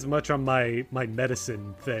spent as much on my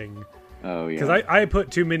medicine thing. Oh, yeah. Because I put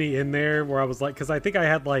too many in there where I was like, because I think I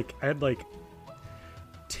had like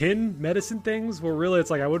 10 medicine things, where really it's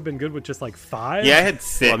like I would have been good with just like 5. Yeah, I had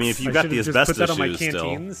 6. Well, I mean, if you got the asbestos put that on my shoes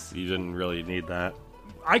canteens. still, you didn't really need that.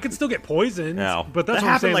 I could still get poisoned. No, but that's that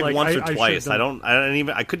what I'm saying. happened like once or twice.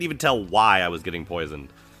 I I couldn't even tell why I was getting poisoned.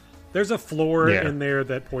 There's a floor in there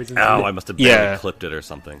that poisons. Oh, I must have barely clipped it or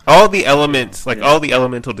something. All the elements, all the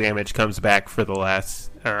elemental damage, comes back for the last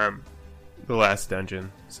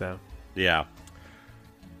dungeon. So yeah.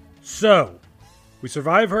 So we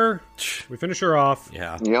survive her. We finish her off.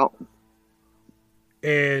 Yeah. Yep.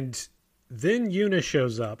 And then Yuna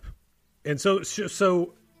shows up, and so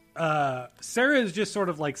Sarah is just sort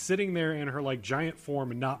of like sitting there in her like giant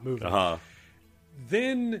form and not moving.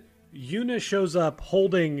 Then Yuna shows up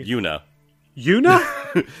holding Yuna.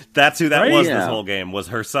 That's who that was. This whole game was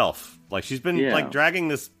herself. Like she's been like dragging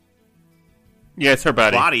this. Yeah, it's her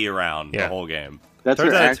body around the whole game. Turns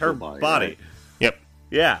out it's her body. Right? Yep.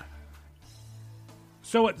 Yeah.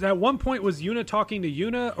 So at one point, was Yuna talking to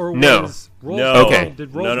Yuna, or was Rolls? No. Okay.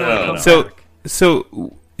 Did Rolls No.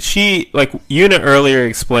 So she Yuna earlier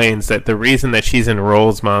explains that the reason that she's in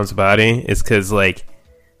Roll's mom's body is because like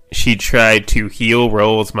she tried to heal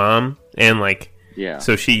Roll's mom, and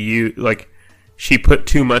so she put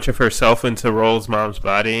too much of herself into Roll's mom's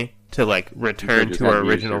body to like return to her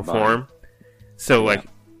original form. So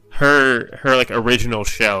her original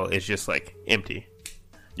shell is just like empty.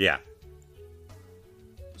 Yeah.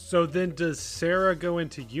 So then does Sarah go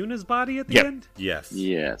into Yuna's body at the end? Yes.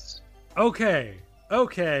 Okay.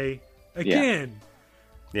 Again.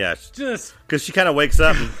 Yeah. Just because she kind of wakes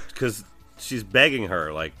up because she's begging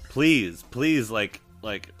her, like, please, like,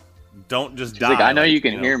 don't just die. Like, I know you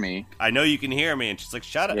can hear me. I know you can hear me. And she's like,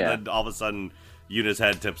 shut up. Yeah. And then all of a sudden, Yuna's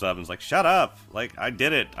head tips up and is like, shut up. Like, I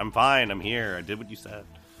did it. I'm fine. I'm here. I did what you said.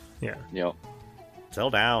 Yeah. Yep. Settle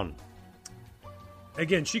down.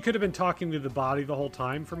 Again, she could have been talking to the body the whole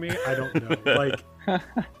time for me. I don't know. Like,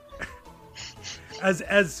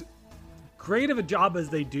 as great of a job as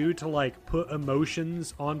they do to like put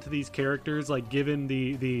emotions onto these characters, like given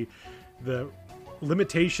the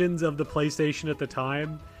limitations of the PlayStation at the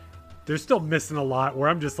time, they're still missing a lot. Where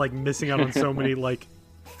I'm just like missing out on so many like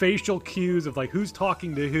facial cues of like who's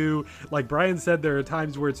talking to who. Like Brian said, there are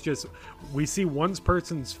times where it's just we see one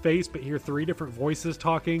person's face but hear 3 different voices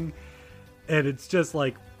talking. And it's just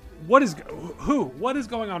like, what is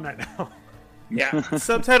going on right now? Yeah,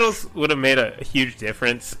 subtitles would have made a huge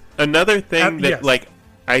difference. Another thing that,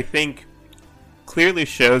 I think clearly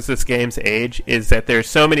shows this game's age is that there's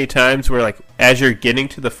so many times where, like, as you're getting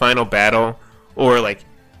to the final battle, or, like,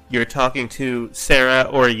 you're talking to Sarah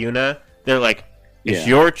or Yuna, they're like, it's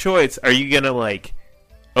your choice. Are you going to, like,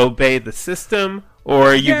 obey the system? Or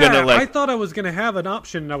are you gonna I thought I was gonna have an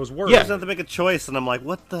option, and I was worried. Yeah, I have to make a choice, and I'm like,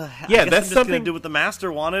 "What the hell?" Yeah, I guess that's I'm just something. Gonna do what the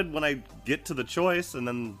master wanted when I get to the choice, and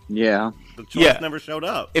then the choice never showed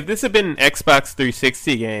up. If this had been an Xbox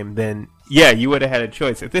 360 game, then you would have had a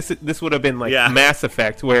choice. If this would have been like Mass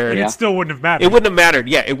Effect, where it still wouldn't have mattered. It wouldn't have mattered.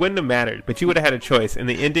 Yeah, it wouldn't have mattered. But you would have had a choice, and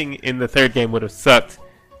the ending in the third game would have sucked,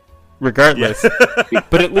 regardless.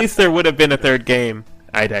 But at least there would have been a third game.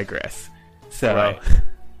 I digress. So. Right.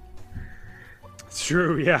 It's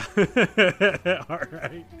true, yeah. All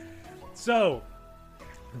right. So,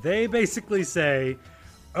 they basically say,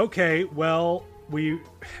 okay, well,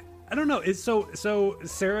 I don't know. So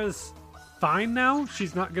Sarah's fine now?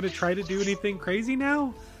 She's not going to try to do anything crazy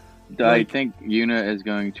now? I think Yuna is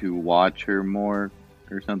going to watch her more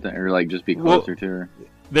or something, or like just be closer to her.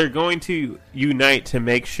 They're going to unite to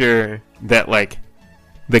make sure that like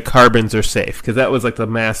the carbons are safe, because that was like the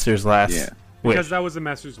master's last Because that was the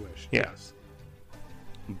Master's wish. Yeah. Yes.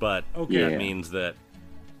 But Okay. that means that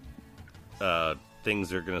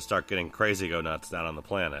things are going to start getting crazy go nuts down on the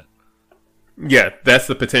planet. Yeah, that's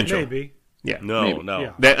the potential. Maybe. Yeah. No, Maybe. no.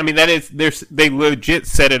 Yeah. That is they legit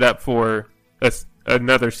set it up for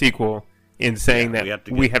another sequel in saying Yeah, that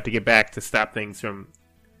we have to get back to stop things from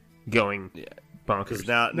going bonkers. Because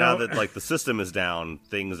now No. that like the system is down,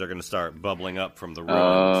 things are going to start bubbling up from the ruins.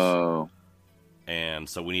 Oh, And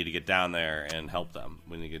so we need to get down there and help them.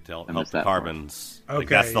 We need to get to help missed the that part. Carbons. Okay, Like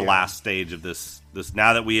that's the yeah. last stage of this.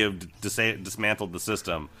 Now that we have dismantled the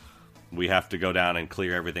system, we have to go down and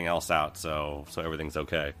clear everything else out so everything's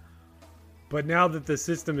okay. But now that the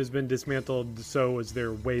system has been dismantled, so is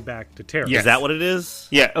their way back to Terra. Yes. Is that what it is?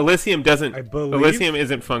 Yeah, Elysium doesn't. I believe- Elysium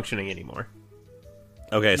isn't functioning anymore.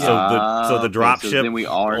 Okay, so the okay, drop so ship then we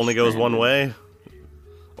are only goes one stranded. way,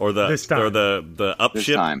 or the This time. or the up this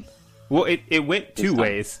ship. time. Well, it went two time.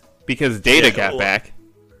 ways because Data Yeah, got well- back.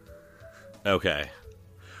 Okay.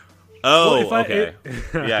 Oh, Well, if I- okay.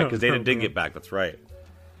 Yeah, because Data Oh, did God. get back. That's right.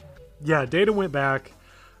 Yeah, Data went back.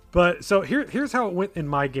 But so here's how it went in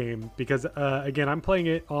my game, because again, I'm playing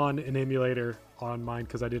it on an emulator on mine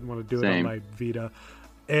because I didn't want to do it on Same. my Vita.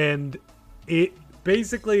 And it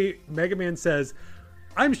basically, Mega Man says,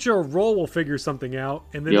 I'm sure Roll will figure something out.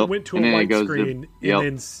 And then Yep. it went to And a then it white goes to- screen yep.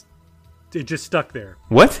 and then it just stuck there.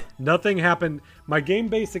 What? Nothing happened. My game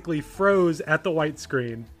basically froze at the white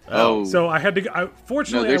screen. Oh, So I had to.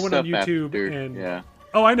 Fortunately, I there's went on stuff YouTube after, and yeah.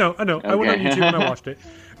 Oh, I know. I went on Okay. YouTube and I watched it,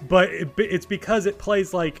 but it's because it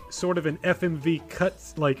plays like sort of an FMV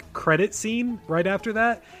cuts like credit scene right after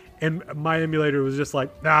that, and my emulator was just like,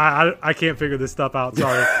 nah, I can't figure this stuff out.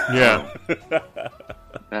 Sorry. Yeah.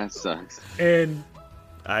 That sucks. And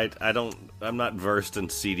I'm not versed in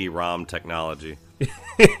CD-ROM technology.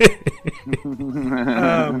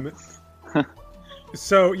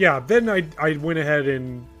 so yeah, then I went ahead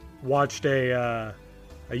and watched a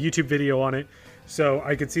YouTube video on it, so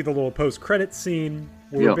I could see the little post credit scene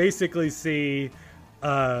where Yep. we basically see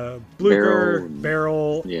Bluger,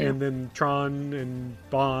 Barrel, Yeah. and then Tron and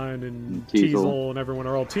Bon and Teasel. Teasel and everyone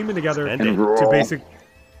are all teaming together And to Data. Roll.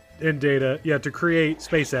 Data, to create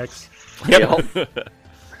SpaceX. Yep.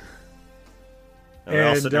 And they're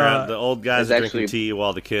all And, sitting around. The old guys it's are drinking actually- tea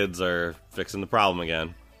while the kids are fixing the problem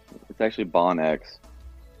again. It's actually Bon X.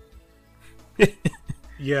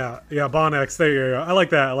 Yeah, Bon X. There you go. I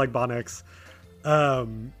like that. I like Bon X.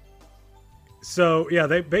 So yeah,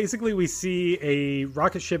 we see a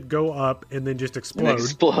rocket ship go up and then just And explode,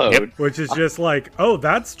 explode. Yep. which is just like, oh,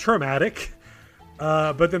 that's traumatic.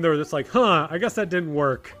 But then they were just like, huh, I guess that didn't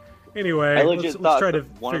work. Anyway, I let's legit thought try to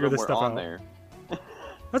one figure of them this were stuff on out. there.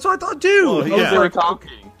 That's what I thought too. Well, I was yeah. They were like,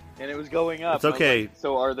 talking, and it was going up. It's and I was okay. like,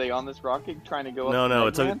 so are they on this rocket trying to go up? No, to no,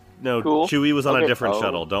 it's Eggman? no. Cool. Chewie was on a Okay. different Oh.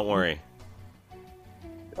 shuttle. Don't worry.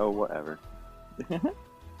 Oh, whatever.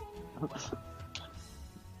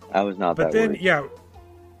 I was not But that then, worried.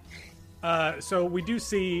 yeah. So we do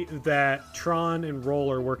see that Tron and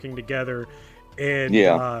Roll are working together, and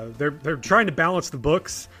Yeah. they're trying to balance the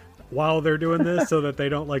books while they're doing this, so that they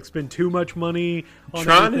don't like spend too much money on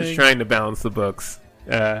Tron everything. is trying to balance the books.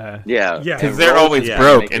 Yeah. Yeah. Because And they're Roll always yeah,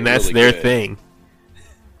 broke, make it and that's really their good. thing.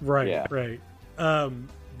 Right, Yeah. right.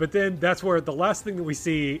 But then that's where the last thing that we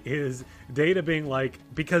see is Data being like,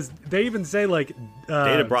 because they even say like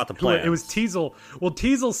Data brought the It was plans. Teasel. Well,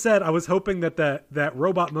 Teasel said, I was hoping that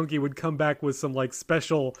robot monkey would come back with some like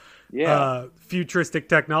special Yeah. futuristic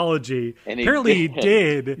technology. And he Apparently he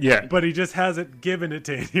did. did, Yeah. but he just hasn't given it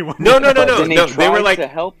to anyone. No. But then he They were tried like, to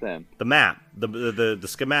help them. The map, the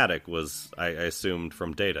schematic was, I assumed,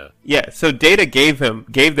 from Data. yeah. So Data gave them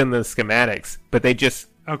the schematics, but they just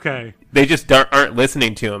Okay. aren't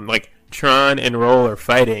listening to him. Like Tron and Roll are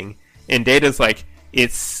fighting, and Data's like,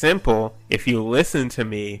 "It's simple. If you listen to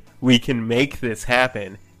me, we can make this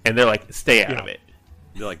happen." And they're like, "Stay out Yeah. of it."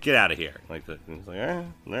 They're like, get out of here. Like, he's like, all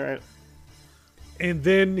right. And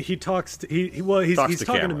then he talks to he's Talks he's to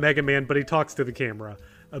talking to camera. Mega Man, but he talks to the camera,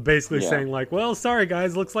 basically Yeah. saying like, "Well, sorry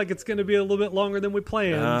guys, looks like it's going to be a little bit longer than we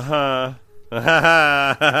planned." Uh-huh. Yup.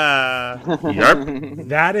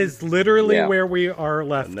 That is literally Yeah. where we are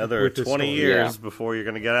left. Another with this 20 story. years Yeah. before you're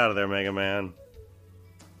going to get out of there, Mega Man.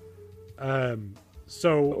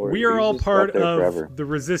 So Or we are he's all just part left there of forever. the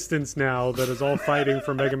resistance now that is all fighting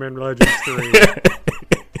for Mega Man Legends 3.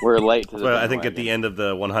 We're late to the But I think at bandwagon. the end of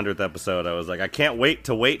the 100th episode, I was like, I can't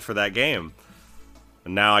wait for that game.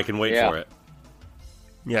 And now I can wait Yeah. for it.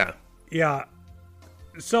 Yeah. Yeah.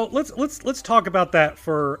 So let's talk about that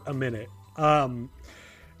for a minute.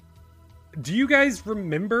 Do you guys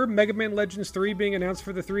remember Mega Man Legends 3 being announced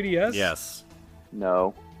for the 3DS? Yes.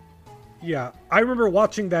 No. Yeah, I remember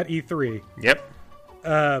watching that E3. Yep.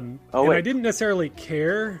 And I didn't necessarily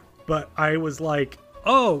care, but I was like,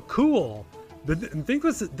 "Oh, cool!" I think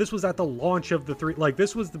this was at the launch of the 3. Like,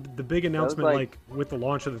 this was the big announcement, like with the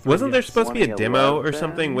launch of the 3. Wasn't there supposed to be a demo or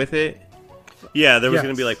something with it? Yeah, there was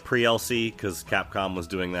going to be like pre-LC because Capcom was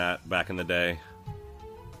doing that back in the day.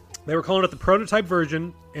 They were calling it the prototype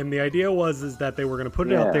version, and the idea was that they were going to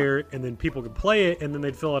put it out there, and then people could play it, and then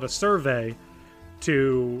they'd fill out a survey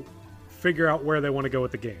to figure out where they want to go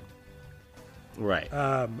with the game. Right.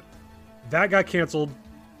 That got canceled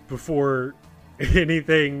before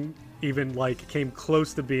anything even like came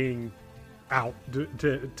close to being out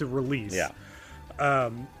to release. Yeah.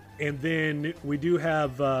 And then we do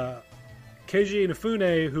have Keiji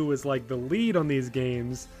Inafune, who was like the lead on these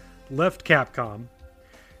games, left Capcom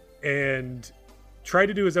and tried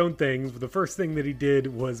to do his own things. The first thing that he did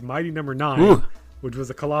was Mighty Number 9, which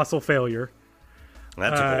was a colossal failure.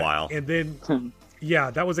 That took a while. And then,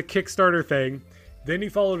 that was a Kickstarter thing. Then he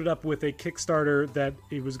followed it up with a Kickstarter that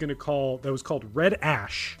it was going to call, that was called Red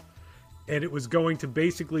Ash. And it was going to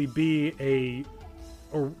basically be a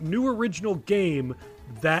new original game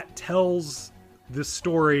that tells the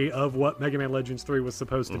story of what Mega Man Legends 3 was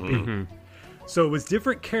supposed to be. So it was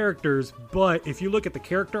different characters, but if you look at the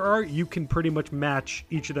character art, you can pretty much match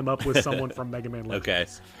each of them up with someone from Mega Man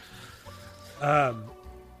Legends. Okay.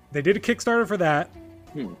 They did a Kickstarter for that,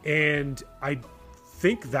 and I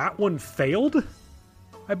think that one failed,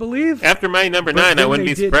 I believe. After Mighty Number 9, I wouldn't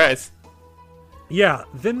be surprised. Yeah,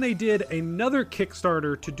 then they did another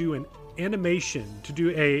Kickstarter to do an animation, to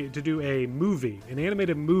do a movie, an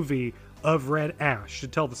animated movie of Red Ash to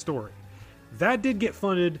tell the story. That did get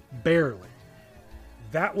funded barely.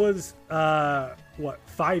 That was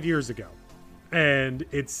 5 years ago, and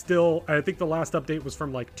it's still. I think the last update was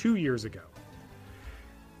from like 2 years ago.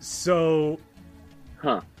 So,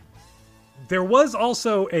 there was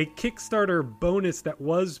also a Kickstarter bonus that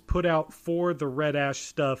was put out for the Red Ash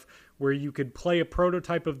stuff, where you could play a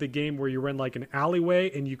prototype of the game where you run like an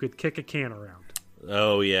alleyway and you could kick a can around.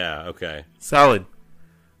 Oh yeah, okay. Solid.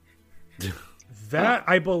 That,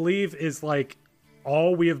 I believe, is like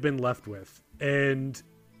all we have been left with. And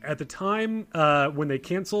at the time, when they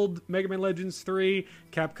canceled Mega Man Legends 3,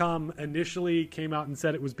 Capcom initially came out and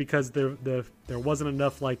said it was because there wasn't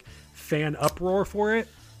enough like fan uproar for it.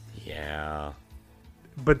 Yeah.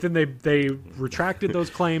 But then they retracted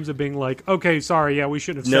those claims of being like, okay, sorry, yeah, we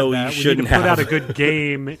shouldn't have said No, that. you We need to shouldn't put out have. a good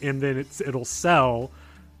game, and then it'll sell.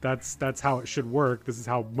 That's how it should work. This is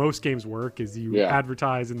how most games work: is you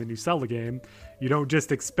advertise and then you sell the game. You don't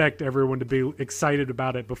just expect everyone to be excited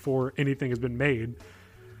about it before anything has been made.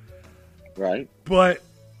 Right. But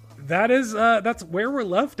that's where we're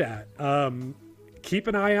left at. Keep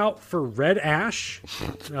an eye out for Red Ash.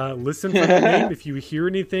 Listen for the name if you hear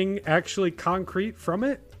anything actually concrete from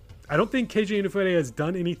it. I don't think Keiji Inafune has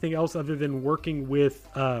done anything else other than working with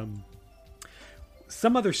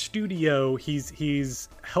some other studio. He's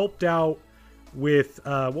helped out with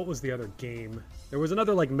what was the other game? There was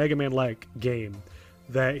another like Mega Man like game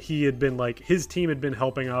that he had been like his team had been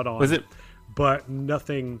helping out on. Was it? But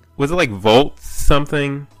nothing. Was it like Volt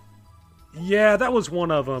something? Yeah, that was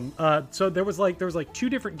one of them. So there was like two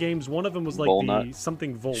different games. One of them was like Volnut.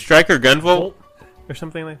 something Volt. Striker Gunvolt? Or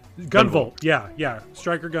something like Gunvolt. Yeah.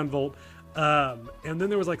 Striker Gunvolt. And then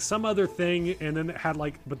there was like some other thing, and then it had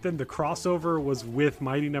like, but then the crossover was with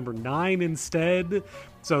Mighty Number 9 instead.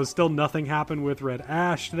 So still nothing happened with Red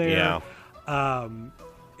Ash there. Yeah.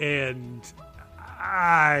 And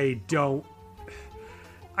I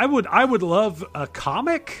would love a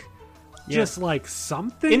comic. Just like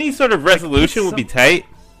something. Any sort of resolution would be tight.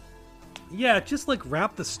 Yeah, just like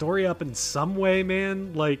wrap the story up in some way,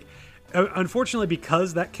 man. Like, unfortunately,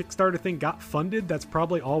 because that Kickstarter thing got funded, that's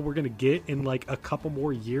probably all we're going to get in like a couple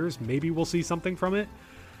more years. Maybe we'll see something from it.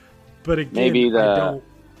 But again,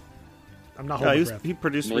 I'm not holding my breath. He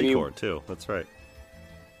produced Recore too. That's right.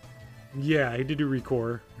 Yeah, he did do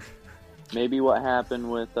Recore. Maybe what happened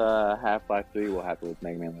with Half-Life 3 will happen with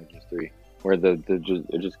Mega Man Legends 3. Where it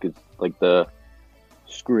just gets, like, the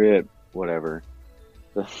script, whatever,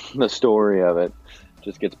 the story of it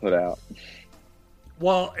just gets put out.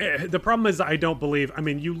 Well, the problem is I don't believe... I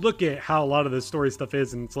mean, you look at how a lot of the story stuff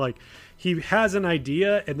is, and it's like, he has an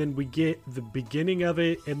idea, and then we get the beginning of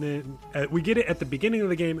it, and then we get it at the beginning of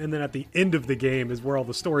the game, and then at the end of the game is where all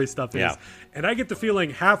the story stuff is. Yeah. And I get the feeling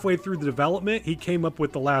halfway through the development, he came up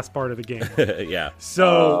with the last part of the game. Yeah.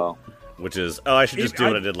 So... Which is, I should just do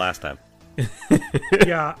what I did last time.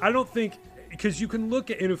 Yeah, I don't think... Because you can look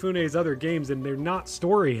at Inafune's other games, and they're not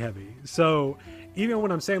story heavy. So... Even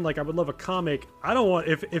when I'm saying, like, I would love a comic, I don't want...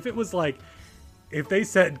 If it was, like, if they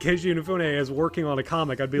said Keiji Inafune as working on a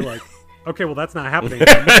comic, I'd be like, okay, well, that's not happening.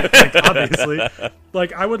 Like, obviously.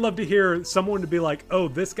 Like, I would love to hear someone to be like, oh,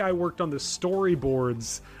 this guy worked on the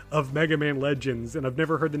storyboards of Mega Man Legends, and I've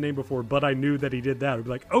never heard the name before, but I knew that he did that. I'd be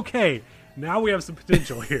like, okay, now we have some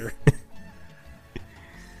potential here.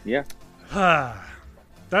 Yeah.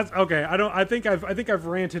 That's okay. I think I've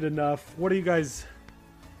ranted enough. What do you guys?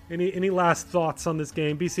 Any last thoughts on this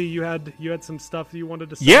game? BC, you had some stuff you wanted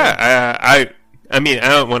to say. Yeah, I mean, I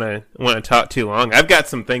don't want to talk too long. I've got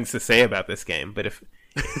some things to say about this game, but if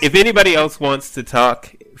anybody else wants to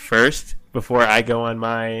talk first before I go on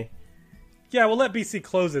my... Yeah, we'll let BC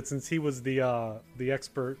close it since he was the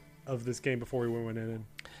expert of this game before we went in.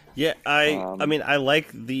 Yeah, I mean, I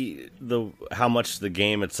like the how much the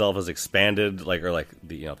game itself has expanded,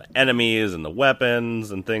 the enemies and the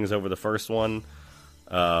weapons and things over the first one.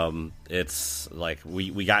 It's like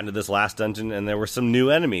we got into this last dungeon and there were some new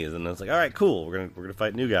enemies, and it's like, all right, cool, we're gonna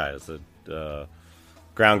fight new guys.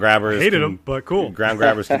 Ground grabbers hated them, but cool. Ground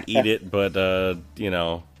grabbers can eat it, but the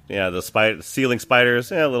ceiling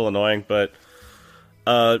spiders, a little annoying, but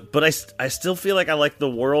I still feel like I like the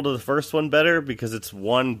world of the first one better because it's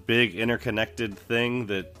one big interconnected thing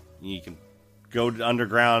that you can go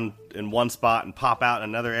underground in one spot and pop out in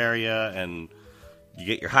another area, and you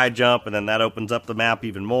get your high jump, and then that opens up the map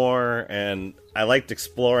even more. And I liked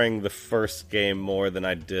exploring the first game more than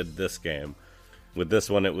I did this game. With this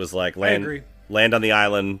one, it was like land on the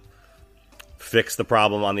island, fix the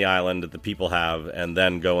problem on the island that the people have, and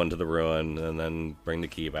then go into the ruin, and then bring the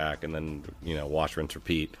key back, and then wash, rinse,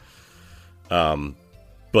 repeat. But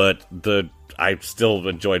I still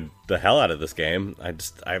enjoyed the hell out of this game.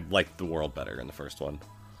 I liked the world better in the first one.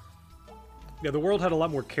 Yeah, the world had a lot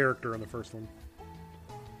more character in the first one.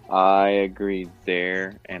 I agree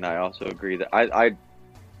there, and I also agree that I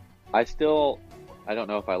don't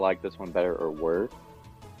know if I like this one better or worse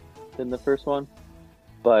than the first one,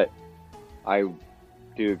 but I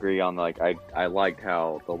do agree on I liked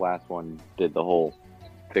how the last one did the whole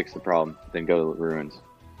fix the problem, then go to the ruins,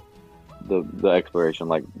 the exploration,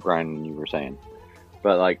 like Brian you were saying.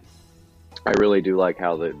 But I really do like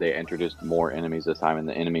how they introduced more enemies this time, and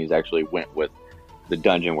the enemies actually went with the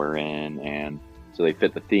dungeon we're in, and so they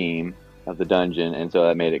fit the theme of the dungeon, and so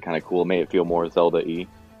that made it kind of cool. It made it feel more Zelda-y,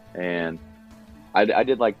 and I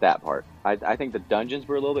did like that part. I think the dungeons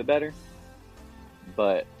were a little bit better,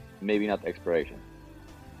 but maybe not the exploration.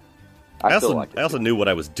 I also knew what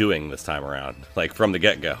I was doing this time around, from the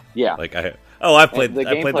get-go. Yeah. I played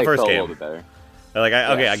the first game. A little bit better.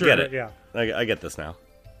 I sure, get it. Yeah. I get this now.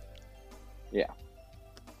 Yeah.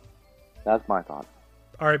 That's my thought.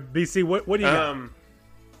 All right, BC, what do you got?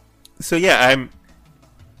 So yeah,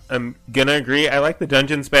 I'm gonna agree. I like the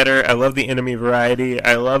dungeons better. I love the enemy variety.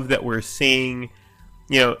 I love that we're seeing,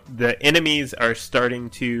 the enemies are starting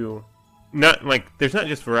to there's not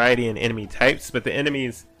just variety in enemy types, but the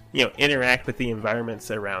enemies, interact with the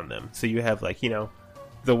environments around them. So you have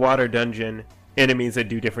the water dungeon enemies that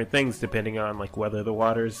do different things depending on whether the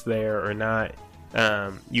water's there or not.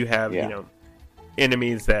 You have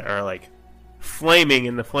enemies that are flaming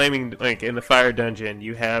in the fire dungeon.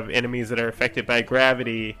 You have enemies that are affected by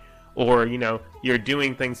gravity, or you're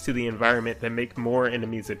doing things to the environment that make more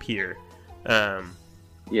enemies appear. I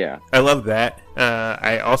love that.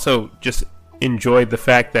 I also just enjoyed the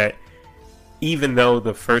fact that even though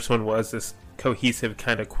the first one was this cohesive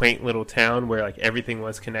kind of quaint little town where everything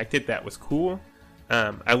was connected, that was cool.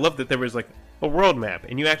 I love that there was a world map,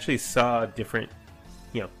 and you actually saw different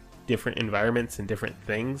environments and different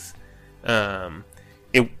things.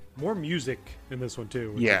 More music in this one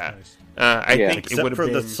too. Which Yeah. is nice. I think Except it would for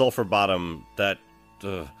have been the Sulphur Bottom, that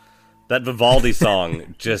Vivaldi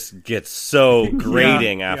song just gets so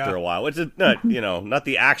grating after a while. Which is not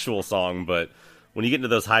the actual song, but when you get into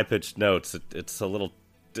those high pitched notes,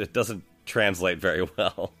 it doesn't translate very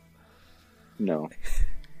well. No.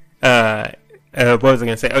 What was I going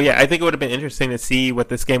to say? Oh yeah, I think it would have been interesting to see what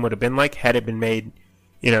this game would have been like had it been made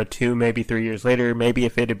 2, maybe 3 years later. Maybe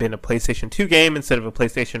if it had been a PlayStation 2 game instead of a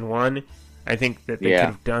PlayStation 1, I think that they could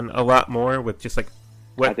have done a lot more with just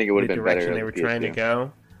what I think it would have the been direction better they were PS2. trying to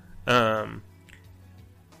go.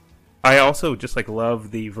 I also just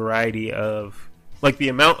love the variety of the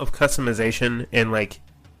amount of customization and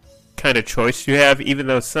kind of choice you have, even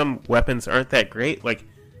though some weapons aren't that great.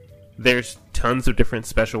 There's tons of different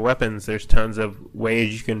special weapons. There's tons of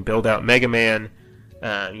ways you can build out Mega Man.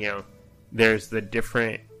 There's the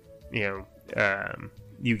different, you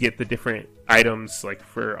get the different items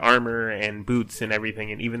for armor and boots and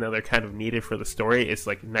everything. And even though they're kind of needed for the story, it's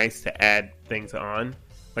nice to add things on.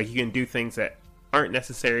 You can do things that aren't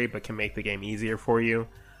necessary but can make the game easier for you.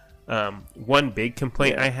 One big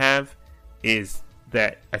complaint I have is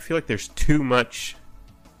that I feel like there's too much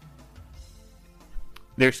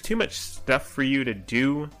stuff for you to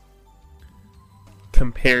do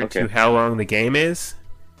compared to how long the game is.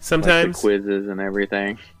 Sometimes like the quizzes and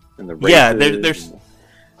everything, and the races.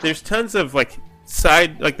 There's tons of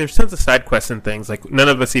there's tons of side quests and things. Like none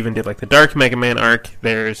of us even did like the Dark Mega Man arc.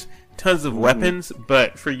 There's tons of weapons,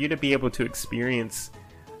 but for you to be able to experience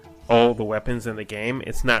all the weapons in the game,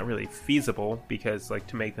 it's not really feasible because like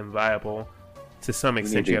to make them viable to some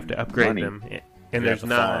extent you have to upgrade them, and there's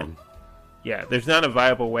not there's not a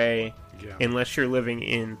viable way unless you're living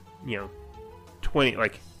in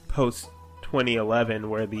post 2011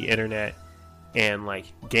 where the internet and like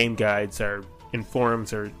game guides and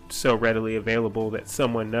forums are so readily available that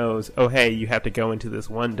someone knows, oh hey, you have to go into this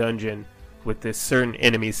one dungeon with this certain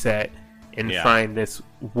enemy set and find this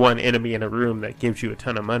one enemy in a room that gives you a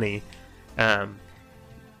ton of money. I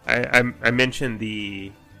mentioned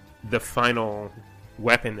the final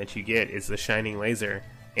weapon that you get is the Shining Laser,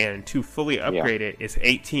 and to fully upgrade it is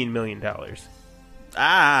 $18 million.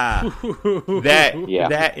 That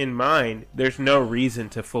in mind, there's no reason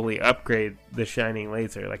to fully upgrade the Shining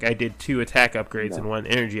Laser. Like I did 2 attack upgrades and 1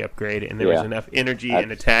 energy upgrade, and there was enough energy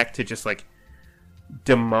and attack to just like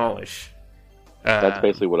demolish. That's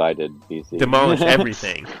basically what I did. DC. Demolish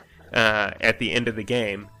everything at the end of the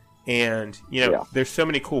game, and there's so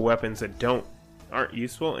many cool weapons that aren't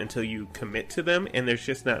useful until you commit to them, and there's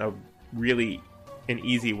just not an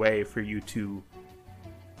easy way for you to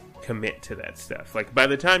commit to that stuff. Like by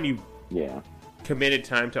the time you committed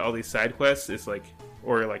time to all these side quests, it's like,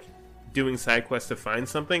 or like doing side quests to find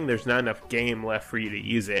something, there's not enough game left for you to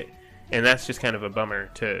use it, and that's just kind of a bummer.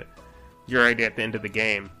 You're already at the end of the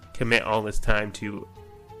game, commit all this time to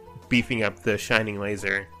beefing up the Shining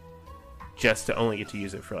Laser just to only get to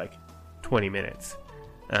use it for like 20 minutes.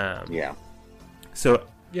 So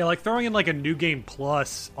like throwing in like a new game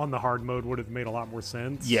plus on the hard mode would have made a lot more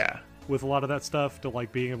sense. With a lot of that stuff to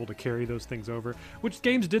like being able to carry those things over, which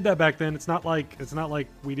games did that back then. It's not like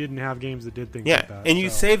we didn't have games that did things like that. And you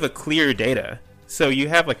save a clear data, so you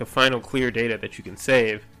have like a final clear data that you can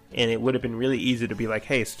save, and it would have been really easy to be like,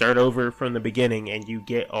 hey, start over from the beginning, and you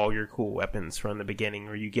get all your cool weapons from the beginning,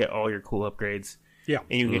 or you get all your cool upgrades. And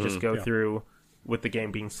you can just go through with the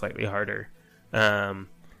game being slightly harder. That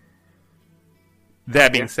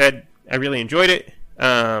being said, I really enjoyed it.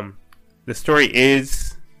 The story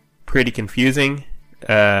is pretty confusing.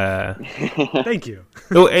 Thank you.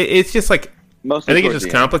 It's just like I think it's just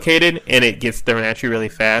end. Complicated, and it gets thrown at you really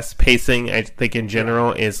fast. Pacing, I think in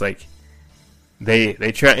general, is like they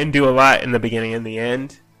try and do a lot in the beginning and the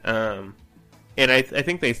end. And I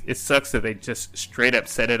think it sucks that they just straight up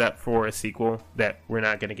set it up for a sequel that we're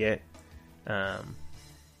not going to get.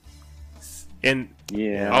 And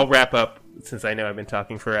I'll wrap up since I know I've been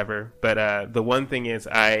talking forever. But the one thing is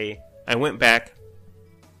I went back,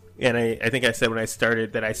 and I think I said when I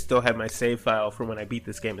started that I still have my save file from when I beat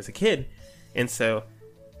this game as a kid. And so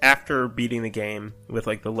after beating the game with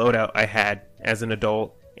like the loadout I had as an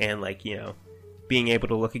adult, and like, being able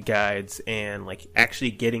to look at guides and like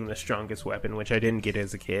actually getting the strongest weapon, which I didn't get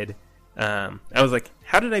as a kid, I was like,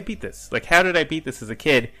 how did I beat this? Like, how did I beat this as a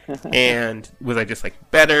kid? And was I just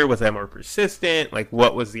like better? Was I more persistent? Like,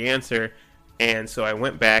 what was the answer? And so I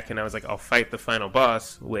went back and I was like, I'll fight the final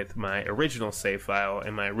boss with my original save file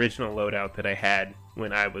and my original loadout that I had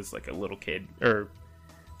when I was like a little kid, or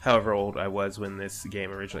however old I was when this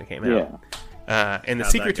game originally came out. And the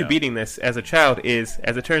secret to beating this as a child is,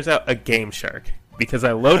 as it turns out, a Game Shark. Because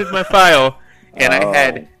I loaded my file and I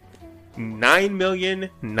had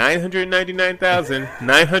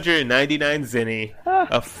 9,999,999 Zenny,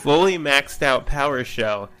 a fully maxed out Power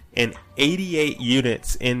Shell, and 88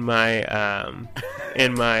 units in my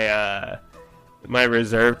my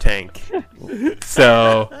reserve tank.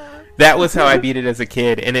 So that was how I beat it as a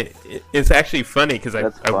kid, and it's actually funny because I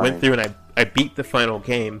went through and I beat the final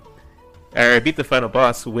game, or I beat the final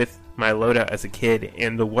boss with my loadout as a kid,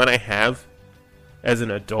 and the one I have as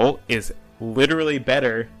an adult is literally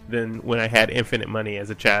better than when I had infinite money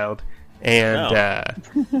as a child. And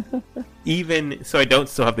even so, I don't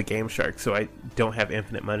still have the Game Shark, so I don't have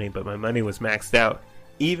infinite money, but my money was maxed out.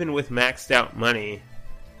 Even with maxed out money,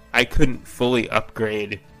 I couldn't fully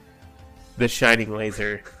upgrade the Shining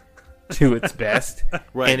Laser to its best.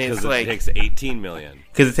 Right, and it's like, it takes 18 million.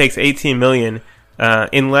 Because it takes 18 million,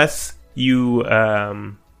 unless you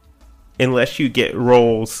get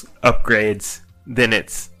rolls upgrades, then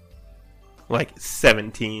it's like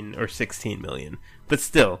 17 or 16 million. But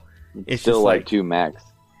still, it's still just like 2 max.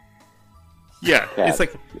 Yeah, it's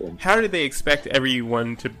like, how do they expect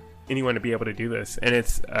everyone to anyone to be able to do this. And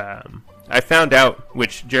it's I found out,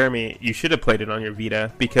 which Jeremy, you should have played it on your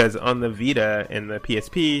Vita, because on the Vita and the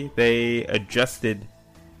PSP they adjusted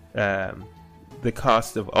the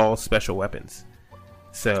cost of all special weapons,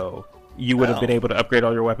 so you would have been able to upgrade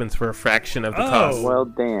all your weapons for a fraction of the cost. Well,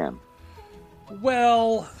 damn.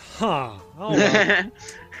 Well, huh. Oh, well.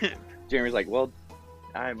 Jeremy's like, well,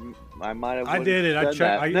 I might have. I did it.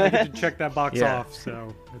 I get to check that box Yeah. off.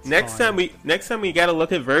 So it's Next fine. time we got to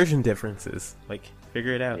look at version differences, like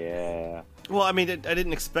figure it out. Yeah. Well, I mean, I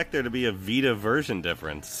didn't expect there to be a Vita version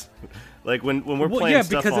difference. Like when we're Well, playing yeah,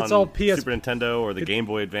 stuff because on it's all PS Super Nintendo or the Game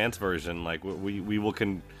Boy Advance version, like we will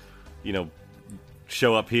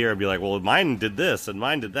show up here and be like, well, mine did this and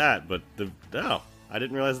mine did that, but I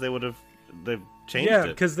didn't realize they've changed Yeah, it.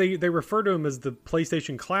 because they refer to them as the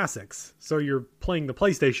PlayStation Classics. So you're playing the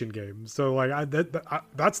PlayStation game. So like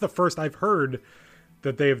that's the first I've heard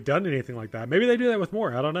that they have done anything like that. Maybe they do that with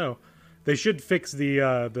more. I don't know. They should fix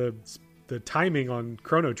the timing on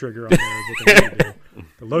Chrono Trigger on there. Is what they need to do.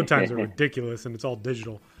 The load times are ridiculous, and it's all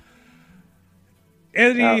digital.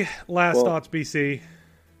 Any last thoughts, BC?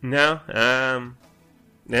 No,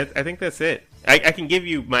 I think that's it. I can give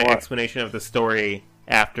you my explanation of the story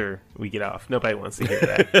after we get off. Nobody wants to hear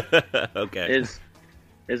that. Okay.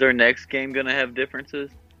 Is our next game gonna have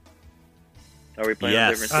differences? Are we playing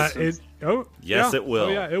on different systems? Yes, it will. Oh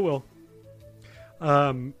yeah, it will.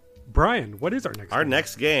 Brian, what is our next? Our game?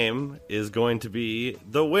 next game is going to be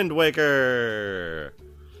The Wind Waker.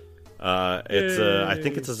 It's I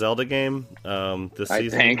think it's a Zelda game. This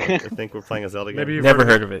season, I think we're playing a Zelda game. Maybe you've Never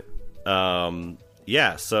heard of it.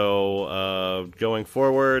 Yeah. So going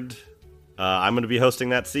forward, I'm going to be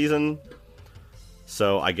hosting that season.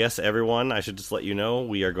 So I guess everyone, I should just let you know,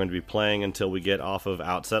 we are going to be playing until we get off of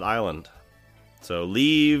Outset Island. So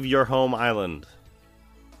leave your home island.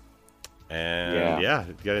 And yeah,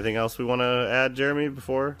 got anything else we want to add, Jeremy,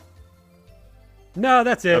 before? No,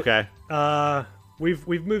 that's it. Okay.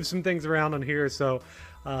 We've moved some things around on here, so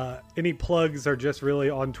any plugs are just really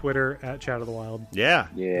on Twitter at Chat of the Wild. Yeah.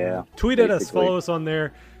 Yeah. Tweet at us, follow us on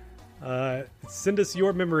there. Send us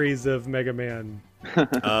your memories of Mega Man.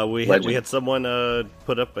 We had someone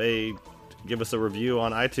give us a review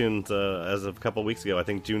on iTunes as of a couple weeks ago. I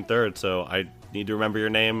think June 3rd. So I need to remember your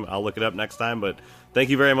name. I'll look it up next time. But thank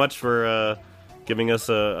you very much for giving us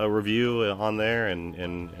a review on there and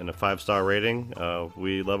a 5-star rating.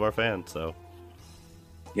 We love our fans. So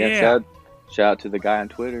shout out to the guy on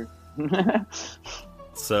Twitter.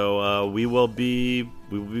 So we will be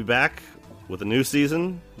back with a new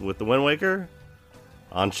season with the Wind Waker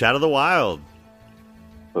on Chat of the Wild.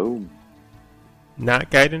 Boom. Not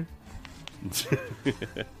Gaiden?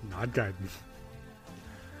 Not guidance.